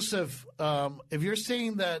 But Joseph, if you're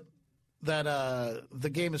saying that the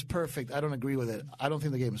game is perfect, I don't agree with it. I don't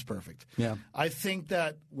think the game is perfect. Yeah. I think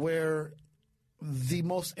that where the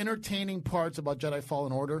most entertaining parts about Jedi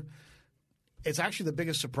Fallen Order, it's actually the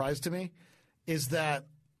biggest surprise to me, is that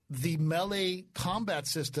the melee combat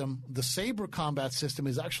system, the saber combat system,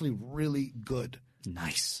 is actually really good.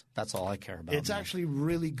 Nice. That's all I care about. It's actually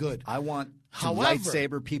really good. I want to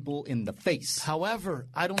lightsaber people in the face. However,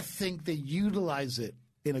 I don't think they utilize it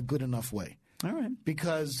in a good enough way. All right.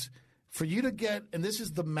 Because for you to get, and this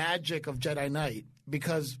is the magic of Jedi Knight,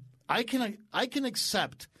 because I can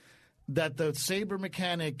accept that the saber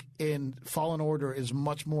mechanic in Fallen Order is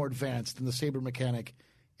much more advanced than the saber mechanic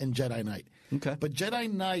in Jedi Knight. Okay. But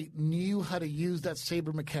Jedi Knight knew how to use that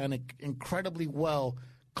saber mechanic incredibly well,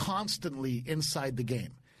 constantly inside the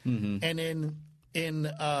game. And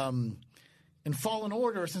in Fallen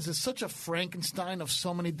Order, since it's such a Frankenstein of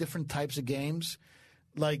so many different types of games,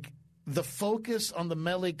 like the focus on the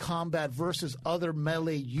melee combat versus other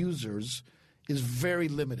melee users is very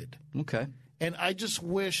limited. Okay. And I just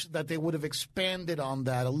wish that they would have expanded on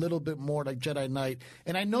that a little bit more, like Jedi Knight.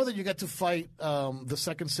 And I know that you get to fight the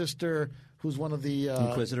second sister, who's one of the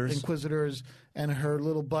Inquisitors, and her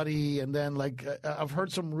little buddy. And then, like, I've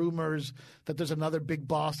heard some rumors that there's another big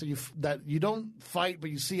boss that you don't fight,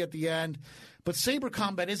 but you see at the end. But saber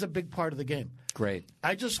combat is a big part of the game. Great.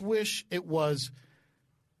 I just wish it was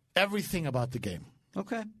everything about the game.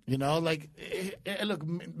 Okay. You know, like, look,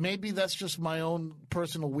 maybe that's just my own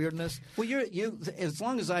personal weirdness. Well, you as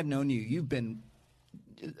long as I've known you, you've been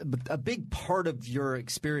a big part of your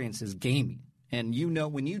experience is gaming. And you know,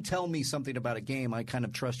 when you tell me something about a game, I kind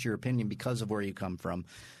of trust your opinion because of where you come from,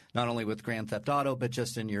 not only with Grand Theft Auto, but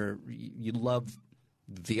just in you love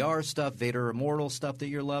VR stuff, Vader Immortal stuff that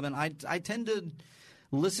you're loving. I tend to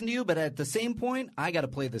listen to you, but at the same point, I got to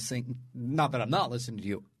play this thing. Not that I'm not listening to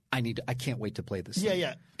you. I can't wait to play this thing.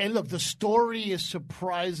 Yeah. And look, the story is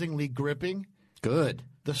surprisingly gripping. Good.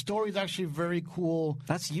 The story is actually very cool.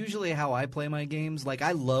 That's usually how I play my games. Like,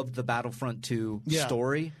 I love the Battlefront 2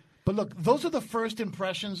 story. But look, those are the first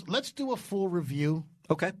impressions. Let's do a full review.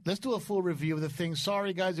 Okay. Let's do a full review of the thing.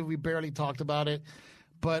 Sorry, guys, if we barely talked about it.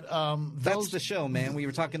 But that's the show, man. We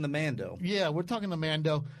were talking the Mando. Yeah, we're talking the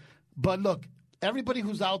Mando. But look, everybody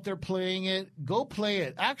who's out there playing it, go play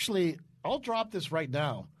it. Actually, I'll drop this right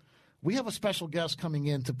now. We have a special guest coming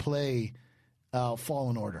in to play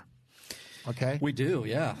Fallen Order. Okay? We do,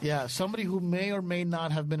 yeah. Yeah, somebody who may or may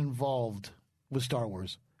not have been involved with Star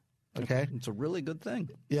Wars. Okay? It's a really good thing.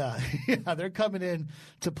 Yeah, they're coming in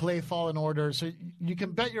to play Fallen Order. So you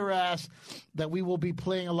can bet your ass that we will be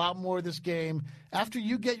playing a lot more of this game. After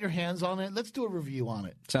you get your hands on it, let's do a review on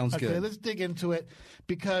it. Sounds good. Okay, let's dig into it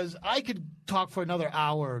because I could talk for another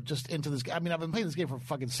hour just into this. I mean, I've been playing this game for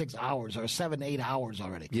fucking 6 hours or 7-8 hours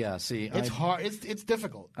already. Yeah, see. It's hard. It's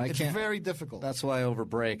difficult. It's very difficult. That's why over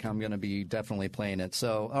break I'm going to be definitely playing it.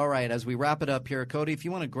 So, all right, as we wrap it up here, Cody, if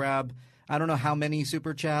you want to grab – I don't know how many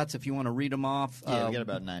super chats. If you want to read them off. Yeah, we got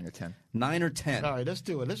about 9 or 10. 9 or 10. All right, let's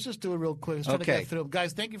do it. Let's just do it real quick. Let's try to get through them.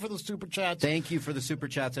 Guys, thank you for the super chats. Thank you for the super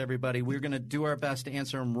chats, everybody. We're going to do our best to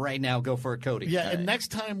answer them right now. Go for it, Cody. Yeah, and next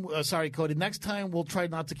time, sorry, Cody, next time we'll try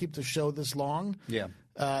not to keep the show this long. Yeah.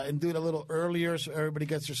 And do it a little earlier so everybody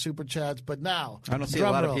gets their super chats. But now, I don't see a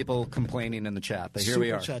lot of people complaining in the chat, but here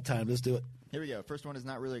we are. Super chat time. Let's do it. Here we go. First one is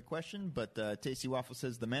not really a question, but Tasty Waffle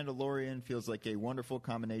says, The Mandalorian feels like a wonderful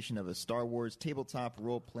combination of a Star Wars tabletop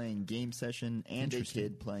role-playing game session and a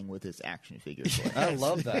kid playing with his action figures. I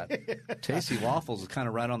love that. Tasty Waffles is kind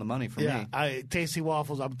of right on the money for me. Tasty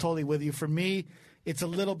Waffles, I'm totally with you. For me, it's a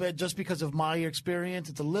little bit, just because of my experience,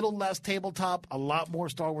 it's a little less tabletop, a lot more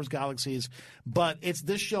Star Wars Galaxies. But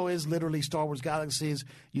this show is literally Star Wars Galaxies.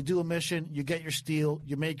 You do a mission, you get your steel,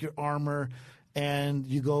 you make your armor, and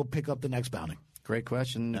you go pick up the next bounty. Great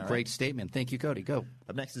question. All Great right. statement. Thank you, Cody. Go.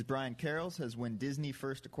 Up next is Brian Carroll. Says, when Disney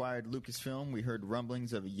first acquired Lucasfilm, we heard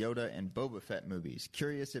rumblings of Yoda and Boba Fett movies.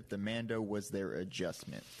 Curious if the Mando was their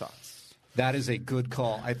adjustment. Thoughts? That is a good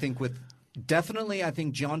call. I think with Definitely, I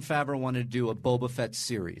think Jon Favreau wanted to do a Boba Fett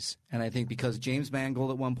series. And I think because James Mangold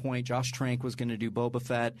at one point, Josh Trank was going to do Boba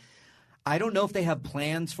Fett. I don't know if they have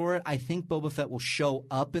plans for it. I think Boba Fett will show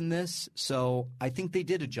up in this. So I think they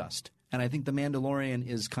did adjust. And I think The Mandalorian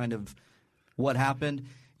is kind of what happened.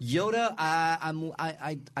 Yoda,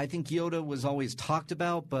 I think Yoda was always talked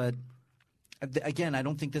about, but again, I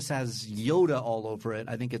don't think this has Yoda all over it.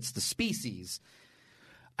 I think it's the species.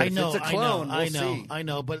 I know, if it's a clone, we'll see. I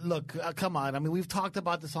know. But look, come on. I mean, we've talked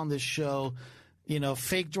about this on this show. You know,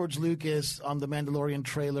 fake George Lucas on the Mandalorian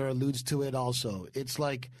trailer alludes to it also. It's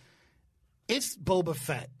like, it's Boba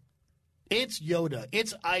Fett. It's Yoda.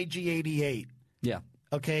 It's IG-88. Yeah.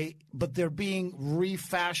 Okay? But they're being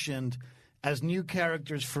refashioned as new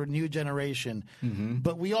characters for a new generation. Mm-hmm.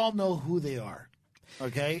 But we all know who they are.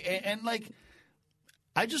 Okay? And like,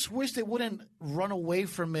 I just wish they wouldn't run away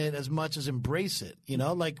from it as much as embrace it. You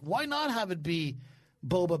know, like, why not have it be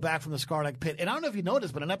Boba back from the Sarlacc pit? And I don't know if you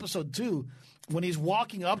noticed, but in episode 2, when he's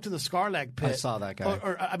walking up to the Sarlacc pit, I saw that guy.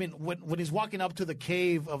 Or I mean, when he's walking up to the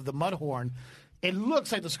cave of the Mudhorn, it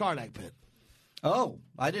looks like the Sarlacc pit. Oh,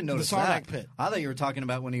 I didn't notice the that. Sarlacc pit. I thought you were talking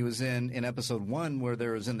about when he was in episode 1, where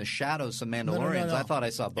there was in the shadows some Mandalorians. No. I thought I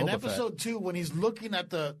saw Boba Fett. In episode 2, when he's looking at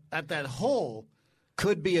that hole,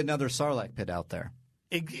 could be another Sarlacc pit out there.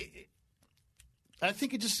 I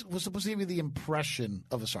think it just was supposed to be the impression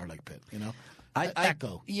of a Sarlacc pit, you know?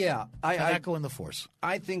 Echo. Yeah. Echo in the Force.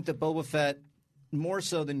 I think that Boba Fett, more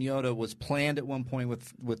so than Yoda, was planned at one point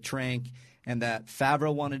with Trank, and that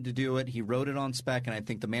Favreau wanted to do it. He wrote it on spec, and I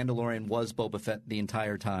think The Mandalorian was Boba Fett the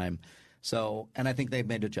entire time. So, and I think they've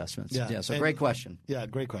made adjustments. Yeah, so great question. Yeah,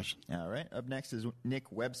 great question. All right. Up next is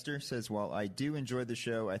Nick Webster says, while I do enjoy the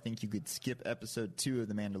show, I think you could skip episode 2 of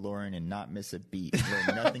The Mandalorian and not miss a beat.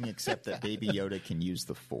 Learn nothing except that Baby Yoda can use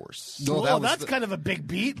the Force. Well, that's kind of a big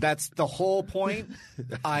beat. That's the whole point.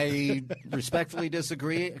 I respectfully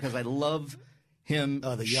disagree because I love him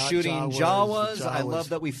shooting Jawas. I love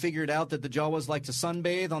that we figured out that the Jawas like to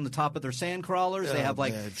sunbathe on the top of their sand crawlers. They have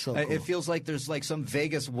so cool. It feels like there's like some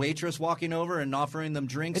Vegas waitress walking over and offering them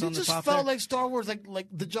drinks on the top there. It just felt like Star Wars, like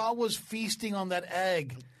the Jawas feasting on that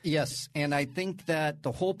egg. Yes, and I think that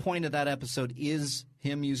the whole point of that episode is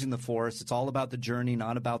him using the Force. It's all about the journey,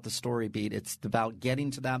 not about the story beat. It's about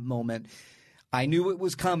getting to that moment. I knew it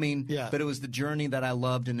was coming, but it was the journey that I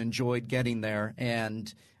loved and enjoyed getting there.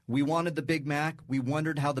 And we wanted the Big Mac. We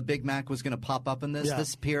wondered how the Big Mac was going to pop up in this. Yeah.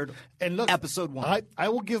 This appeared and look, episode 1. I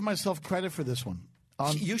will give myself credit for this one.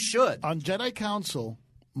 You should. On Jedi Council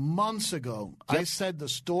months ago, I said the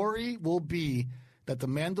story will be that the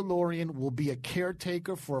Mandalorian will be a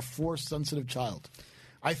caretaker for a Force-sensitive child.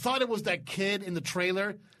 I thought it was that kid in the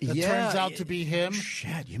trailer that turns out to be him.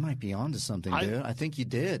 Shit, you might be onto something, dude. I think you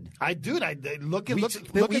did. I did. Look at we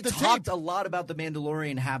the talked tape. a lot about the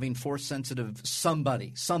Mandalorian having Force-sensitive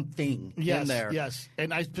something in there. Yes,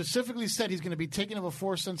 and I specifically said he's going to be taking of a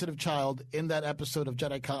Force-sensitive child in that episode of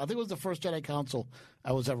Jedi Council. I think it was the first Jedi Council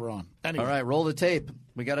I was ever on. Anyway. All right, roll the tape.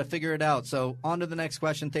 We got to figure it out. So on to the next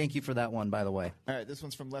question. Thank you for that one, by the way. All right, this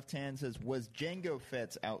one's from Left Hand. Says, was Jango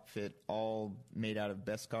Fett's outfit all made out of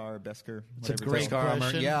Beskar? It's a great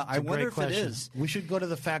question. Yeah, I wonder if it is. We should go to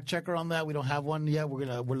the fact checker on that. We don't have one yet. We're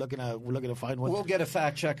looking to find one. We'll get a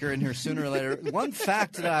fact checker in here sooner or later. One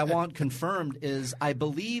fact that I want confirmed is I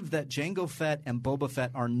believe that Jango Fett and Boba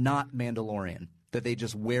Fett are not Mandalorian. That they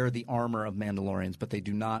just wear the armor of Mandalorians, but they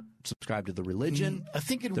do not subscribe to the religion. I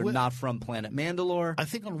think they're not from planet Mandalore. I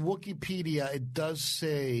think on Wikipedia it does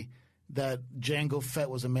say that Jango Fett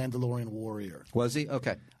was a Mandalorian warrior. Was he?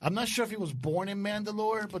 Okay. I'm not sure if he was born in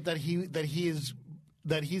Mandalore, but that he's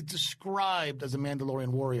described as a Mandalorian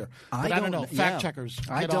warrior. But I don't know. Fact checkers.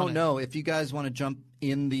 I don't know. If you guys want to jump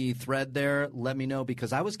in the thread there, let me know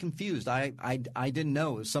because I was confused. I didn't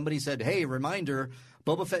know. Somebody said, "Hey, reminder,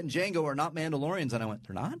 Boba Fett and Jango are not Mandalorians," and I went,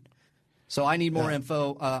 "They're not?" So I need more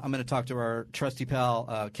info. I'm going to talk to our trusty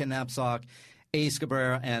pal Ken Knapsack, Ace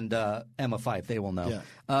Cabrera, and Emma Fife. They will know.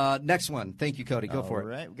 Yeah. Next one. Thank you, Cody. Go for it. All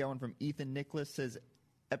right. We got one from Ethan Nicholas. Says,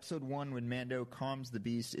 Episode 1, when Mando calms the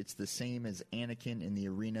beast, it's the same as Anakin in the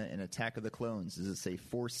arena in Attack of the Clones. Is this a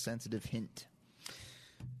Force-sensitive hint?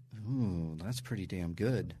 Ooh, that's pretty damn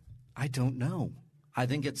good. I don't know. I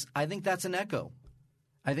think that's an echo.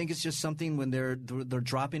 I think it's just something when they're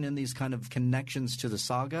dropping in these kind of connections to the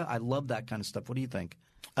saga. I love that kind of stuff. What do you think?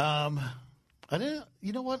 I didn't.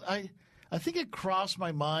 You know what? I think it crossed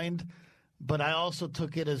my mind, but I also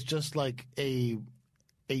took it as just like a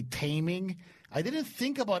taming. I didn't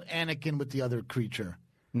think about Anakin with the other creature.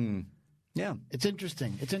 Yeah. It's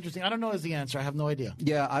interesting. It's interesting. I don't know is the answer. I have no idea.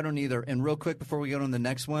 Yeah, I don't either. And real quick before we go on the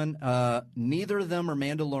next one, neither of them are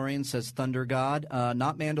Mandalorian, says Thunder God.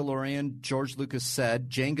 Not Mandalorian. George Lucas said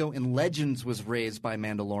Django in Legends was raised by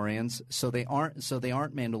Mandalorians, so they aren't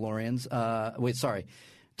Mandalorians. Wait, sorry.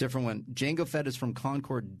 Different one. Django Fett is from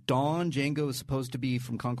Concord Dawn. Django is supposed to be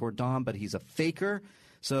from Concord Dawn, but he's a faker.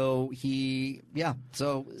 So we're hearing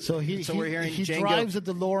he Django drives a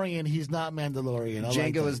DeLorean. He's not Mandalorian.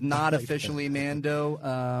 Django is not officially Mando.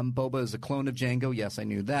 Boba is a clone of Django. Yes, I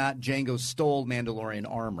knew that. Django stole Mandalorian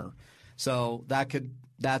armor, so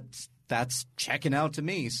that's checking out to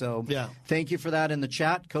me. So thank you for that in the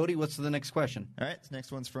chat, Cody. What's the next question? All right, this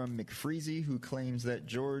next one's from McFreezy, who claims that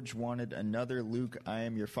George wanted another Luke, I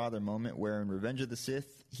am your father moment, where in Revenge of the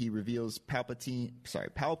Sith he reveals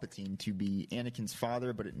Palpatine to be Anakin's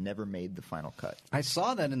father, but it never made the final cut. I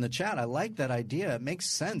saw that in the chat. I like that idea. It makes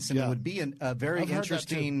sense, and it would be a very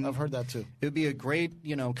interesting. I've heard that too. It would be a great,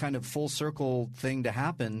 kind of full circle thing to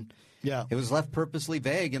happen. Yeah, it was left purposely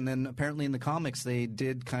vague, and then apparently in the comics they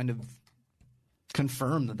did kind of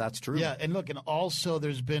confirm that that's true. Yeah, and look, and also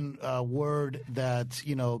there's been word that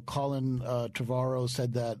Colin Trevorrow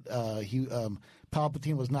said that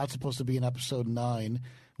Palpatine was not supposed to be in Episode 9.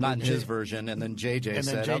 Not in his version, and then JJ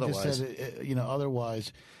said otherwise. Said,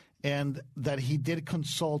 otherwise, and that he did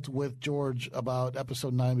consult with George about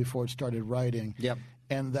Episode 9 before it started writing. Yep,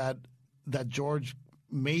 and that George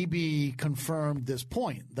maybe confirmed this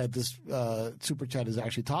point that this super chat is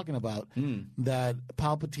actually talking about, that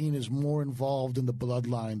Palpatine is more involved in the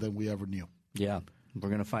bloodline than we ever knew. Yeah. We're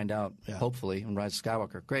going to find out, hopefully, in Rise of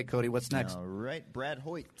Skywalker. Great, Cody. What's next? All right. Brad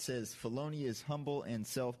Hoyt says, Filoni is humble and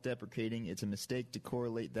self-deprecating. It's a mistake to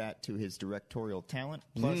correlate that to his directorial talent.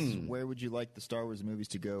 Plus, where would you like the Star Wars movies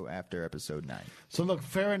to go after Episode 9? So, look,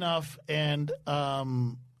 fair enough, and I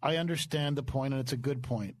understand the point, and it's a good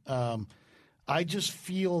point. I just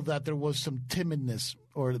feel that there was some timidness,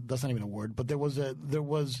 or that's not even a word, but there was a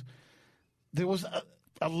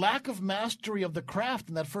lack of mastery of the craft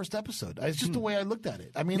in that first episode. It's just the way I looked at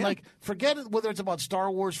it. I mean, forget whether it's about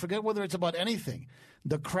Star Wars, forget whether it's about anything.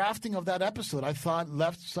 The crafting of that episode, I thought,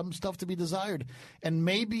 left some stuff to be desired. And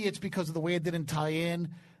maybe it's because of the way it didn't tie in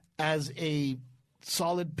as a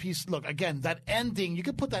solid piece. Look, again, that ending, you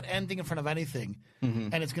could put that ending in front of anything,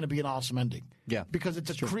 and it's going to be an awesome ending. Yeah. Because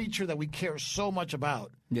it's a creature that we care so much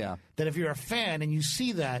about. Yeah. That if you're a fan and you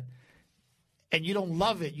see that and you don't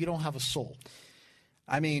love it, you don't have a soul.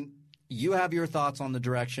 I mean, you have your thoughts on the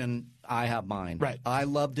direction. I have mine. Right. I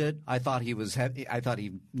loved it. I thought he was. I thought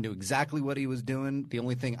he knew exactly what he was doing. The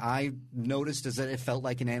only thing I noticed is that it felt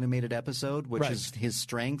like an animated episode, which is his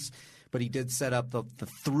strengths. But he did set up the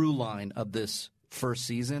through line of this first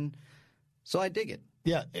season, so I dig it.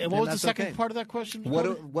 Yeah. And what was the second part of that question?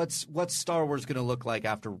 What's Star Wars going to look like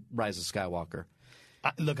after Rise of Skywalker?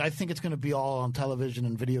 Look, I think it's going to be all on television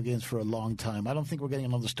and video games for a long time. I don't think we're getting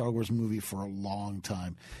another Star Wars movie for a long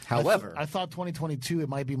time. However, I thought 2022, it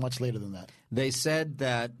might be much later than that. They said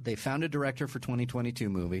that they found a director for 2022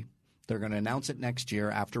 movie. They're going to announce it next year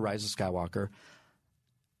after Rise of Skywalker.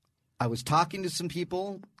 I was talking to some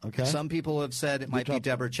people. Okay. Some people have said it might be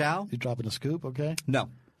Deborah Chow. You're dropping a scoop, okay? No.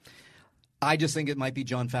 I just think it might be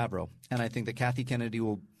Jon Favreau. And I think that Kathy Kennedy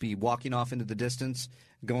will be walking off into the distance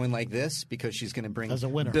going like this because she's going to bring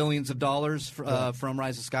billions of dollars from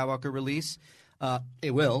Rise of Skywalker release. It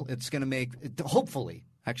will. It's going to make – hopefully.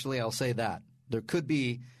 Actually, I'll say that. There could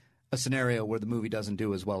be a scenario where the movie doesn't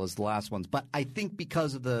do as well as the last ones. But I think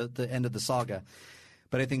because of the end of the saga –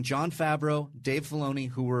 but I think Jon Favreau, Dave Filoni,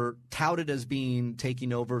 who were touted as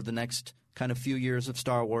taking over the next kind of few years of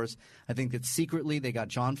Star Wars, I think that secretly they got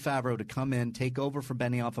Jon Favreau to come in, take over from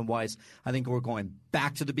Benioff and Weiss. I think we're going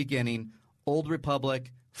back to the beginning, Old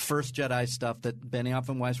Republic, First Jedi stuff that Benioff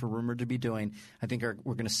and Weiss were rumored to be doing. I think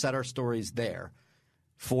we're going to set our stories there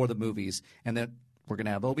for the movies. And then we're going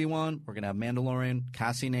to have Obi-Wan, we're going to have Mandalorian,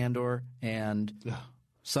 Cassian Andor, and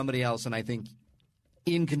somebody else. And I think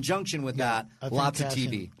in conjunction with that, lots of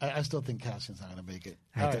TV. I still think Cassian's not going to make it.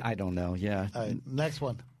 I don't know. Yeah. All right, next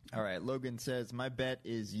one. All right, Logan says, my bet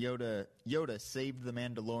is Yoda saved the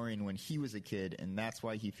Mandalorian when he was a kid, and that's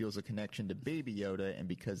why he feels a connection to Baby Yoda, and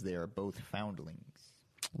because they are both foundlings.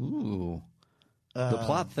 Ooh. The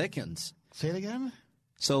plot thickens. Say it again?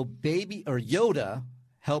 So Yoda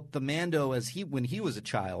helped the Mando when he was a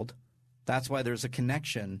child. That's why there's a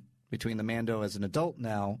connection between the Mando as an adult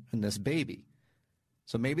now and this baby.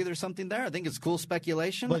 So maybe there's something there. I think it's cool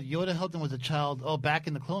speculation. But Yoda helped him as a child, back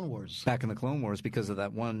in the Clone Wars. Back in the Clone Wars because of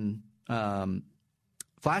that one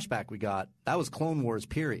flashback we got. That was Clone Wars,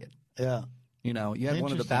 period. Yeah. You know, you had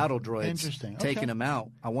one of the battle droids taking him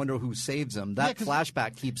out. I wonder who saves him. That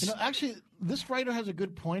flashback keeps... actually, this writer has a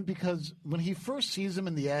good point because when he first sees him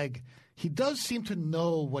in the egg, he does seem to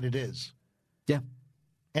know what it is. Yeah.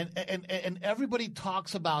 And everybody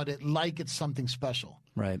talks about it like it's something special.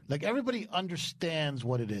 Right. Like everybody understands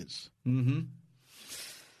what it is. Mm-hmm.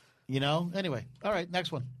 You know? Anyway. All right,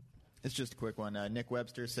 next one. It's just a quick one. Nick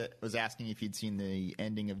Webster was asking if you'd seen the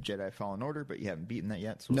ending of Jedi Fallen Order, but you haven't beaten that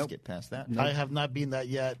yet, so we'll skip past that. Nope. I have not beaten that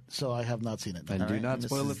yet, so I have not seen it. And do not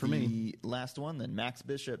spoil it for me. The last one, then Max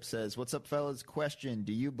Bishop says, "What's up, fellas? Question,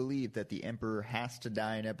 do you believe that the Emperor has to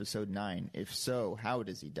die in Episode 9? If so, how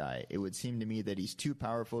does he die? It would seem to me that he's too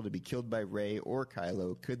powerful to be killed by Rey or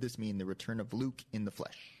Kylo. Could this mean the return of Luke in the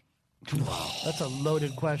flesh?" That's a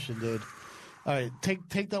loaded question, dude. All right,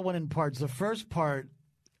 take that one in parts. The first part...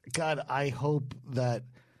 God, I hope that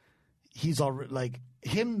he's already like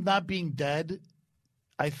him not being dead.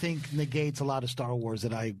 I think negates a lot of Star Wars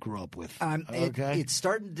that I grew up with. It's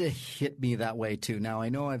starting to hit me that way too. Now I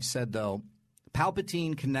know I've said though,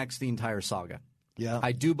 Palpatine connects the entire saga. Yeah,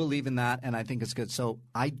 I do believe in that, and I think it's good. So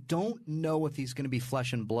I don't know if he's going to be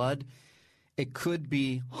flesh and blood. It could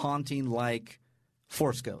be haunting like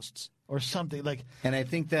Force ghosts. Or something like, and I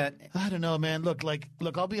think that I don't know, man. Look,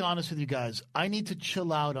 I'll be honest with you guys. I need to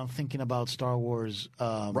chill out on thinking about Star Wars,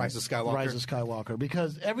 Rise of Skywalker,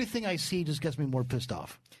 because everything I see just gets me more pissed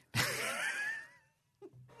off.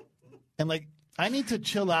 And like, I need to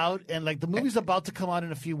chill out. And like, the movie's about to come out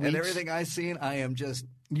in a few weeks, and everything I've seen, I am just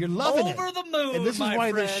you're loving over it. the moon. And this is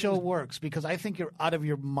why friend. This show works because I think you're out of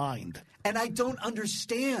your mind. And I don't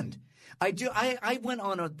understand. I do. I went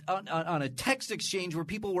on a text exchange where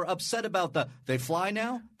people were upset about they fly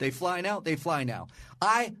now, they fly now, they fly now.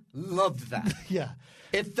 I loved that. Yeah.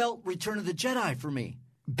 It felt Return of the Jedi for me.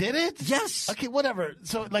 Did it? Yes. Okay, whatever.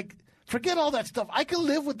 So like, forget all that stuff. I can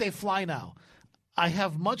live with they fly now. I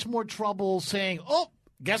have much more trouble saying, oh,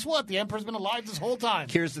 guess what? The Emperor's been alive this whole time.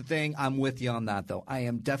 Here's the thing. I'm with you on that, though. I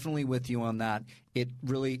am definitely with you on that. It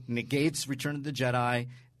really negates Return of the Jedi.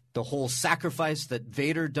 The whole sacrifice that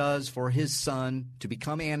Vader does for his son to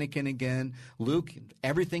become Anakin again, Luke,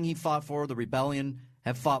 everything he fought for, the rebellion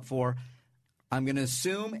have fought for. I'm going to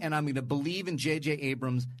assume and I'm going to believe in J.J.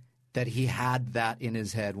 Abrams that he had that in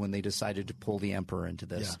his head when they decided to pull the Emperor into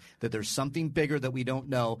this. Yeah. That there's something bigger that we don't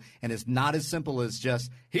know, and it's not as simple as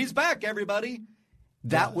just, he's back, everybody.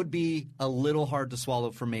 That would be a little hard to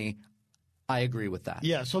swallow for me. I agree with that.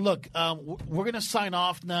 Yeah, so look, we're going to sign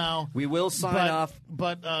off now. We will sign off.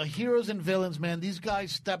 But heroes and villains, man, these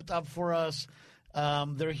guys stepped up for us.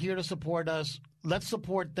 They're here to support us. Let's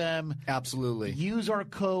support them. Absolutely. Use our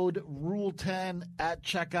code RULE10 at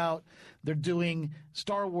checkout. They're doing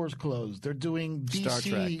Star Wars clothes. They're doing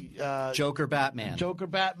DC. Star Trek. Joker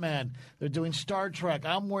Batman. They're doing Star Trek.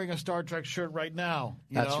 I'm wearing a Star Trek shirt right now.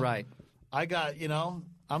 That's right. I got,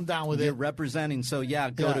 I'm down with it. You're representing. So, go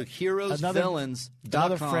to heroesvillains.com.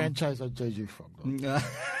 Another franchise I'll tell you from.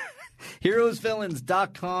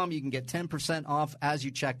 Heroesvillains.com. You can get 10% off as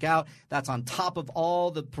you check out. That's on top of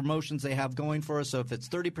all the promotions they have going for us. So if it's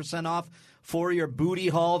 30% off for your booty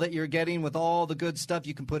haul that you're getting with all the good stuff,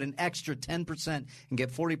 you can put an extra 10% and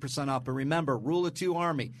get 40% off. But remember, Rule of 2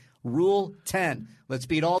 Army. Rule 10. Let's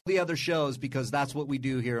beat all the other shows because that's what we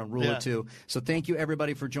do here on Rule of 2. So thank you,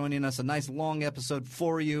 everybody, for joining us. A nice long episode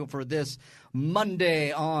for you for this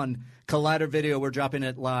Monday on Collider Video. We're dropping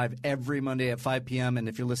it live every Monday at 5 p.m. And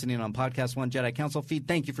if you're listening on Podcast One Jedi Council feed,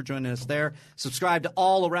 thank you for joining us there. Subscribe to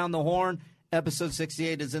All Around the Horn. Episode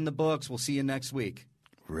 68 is in the books. We'll see you next week.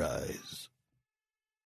 Rise.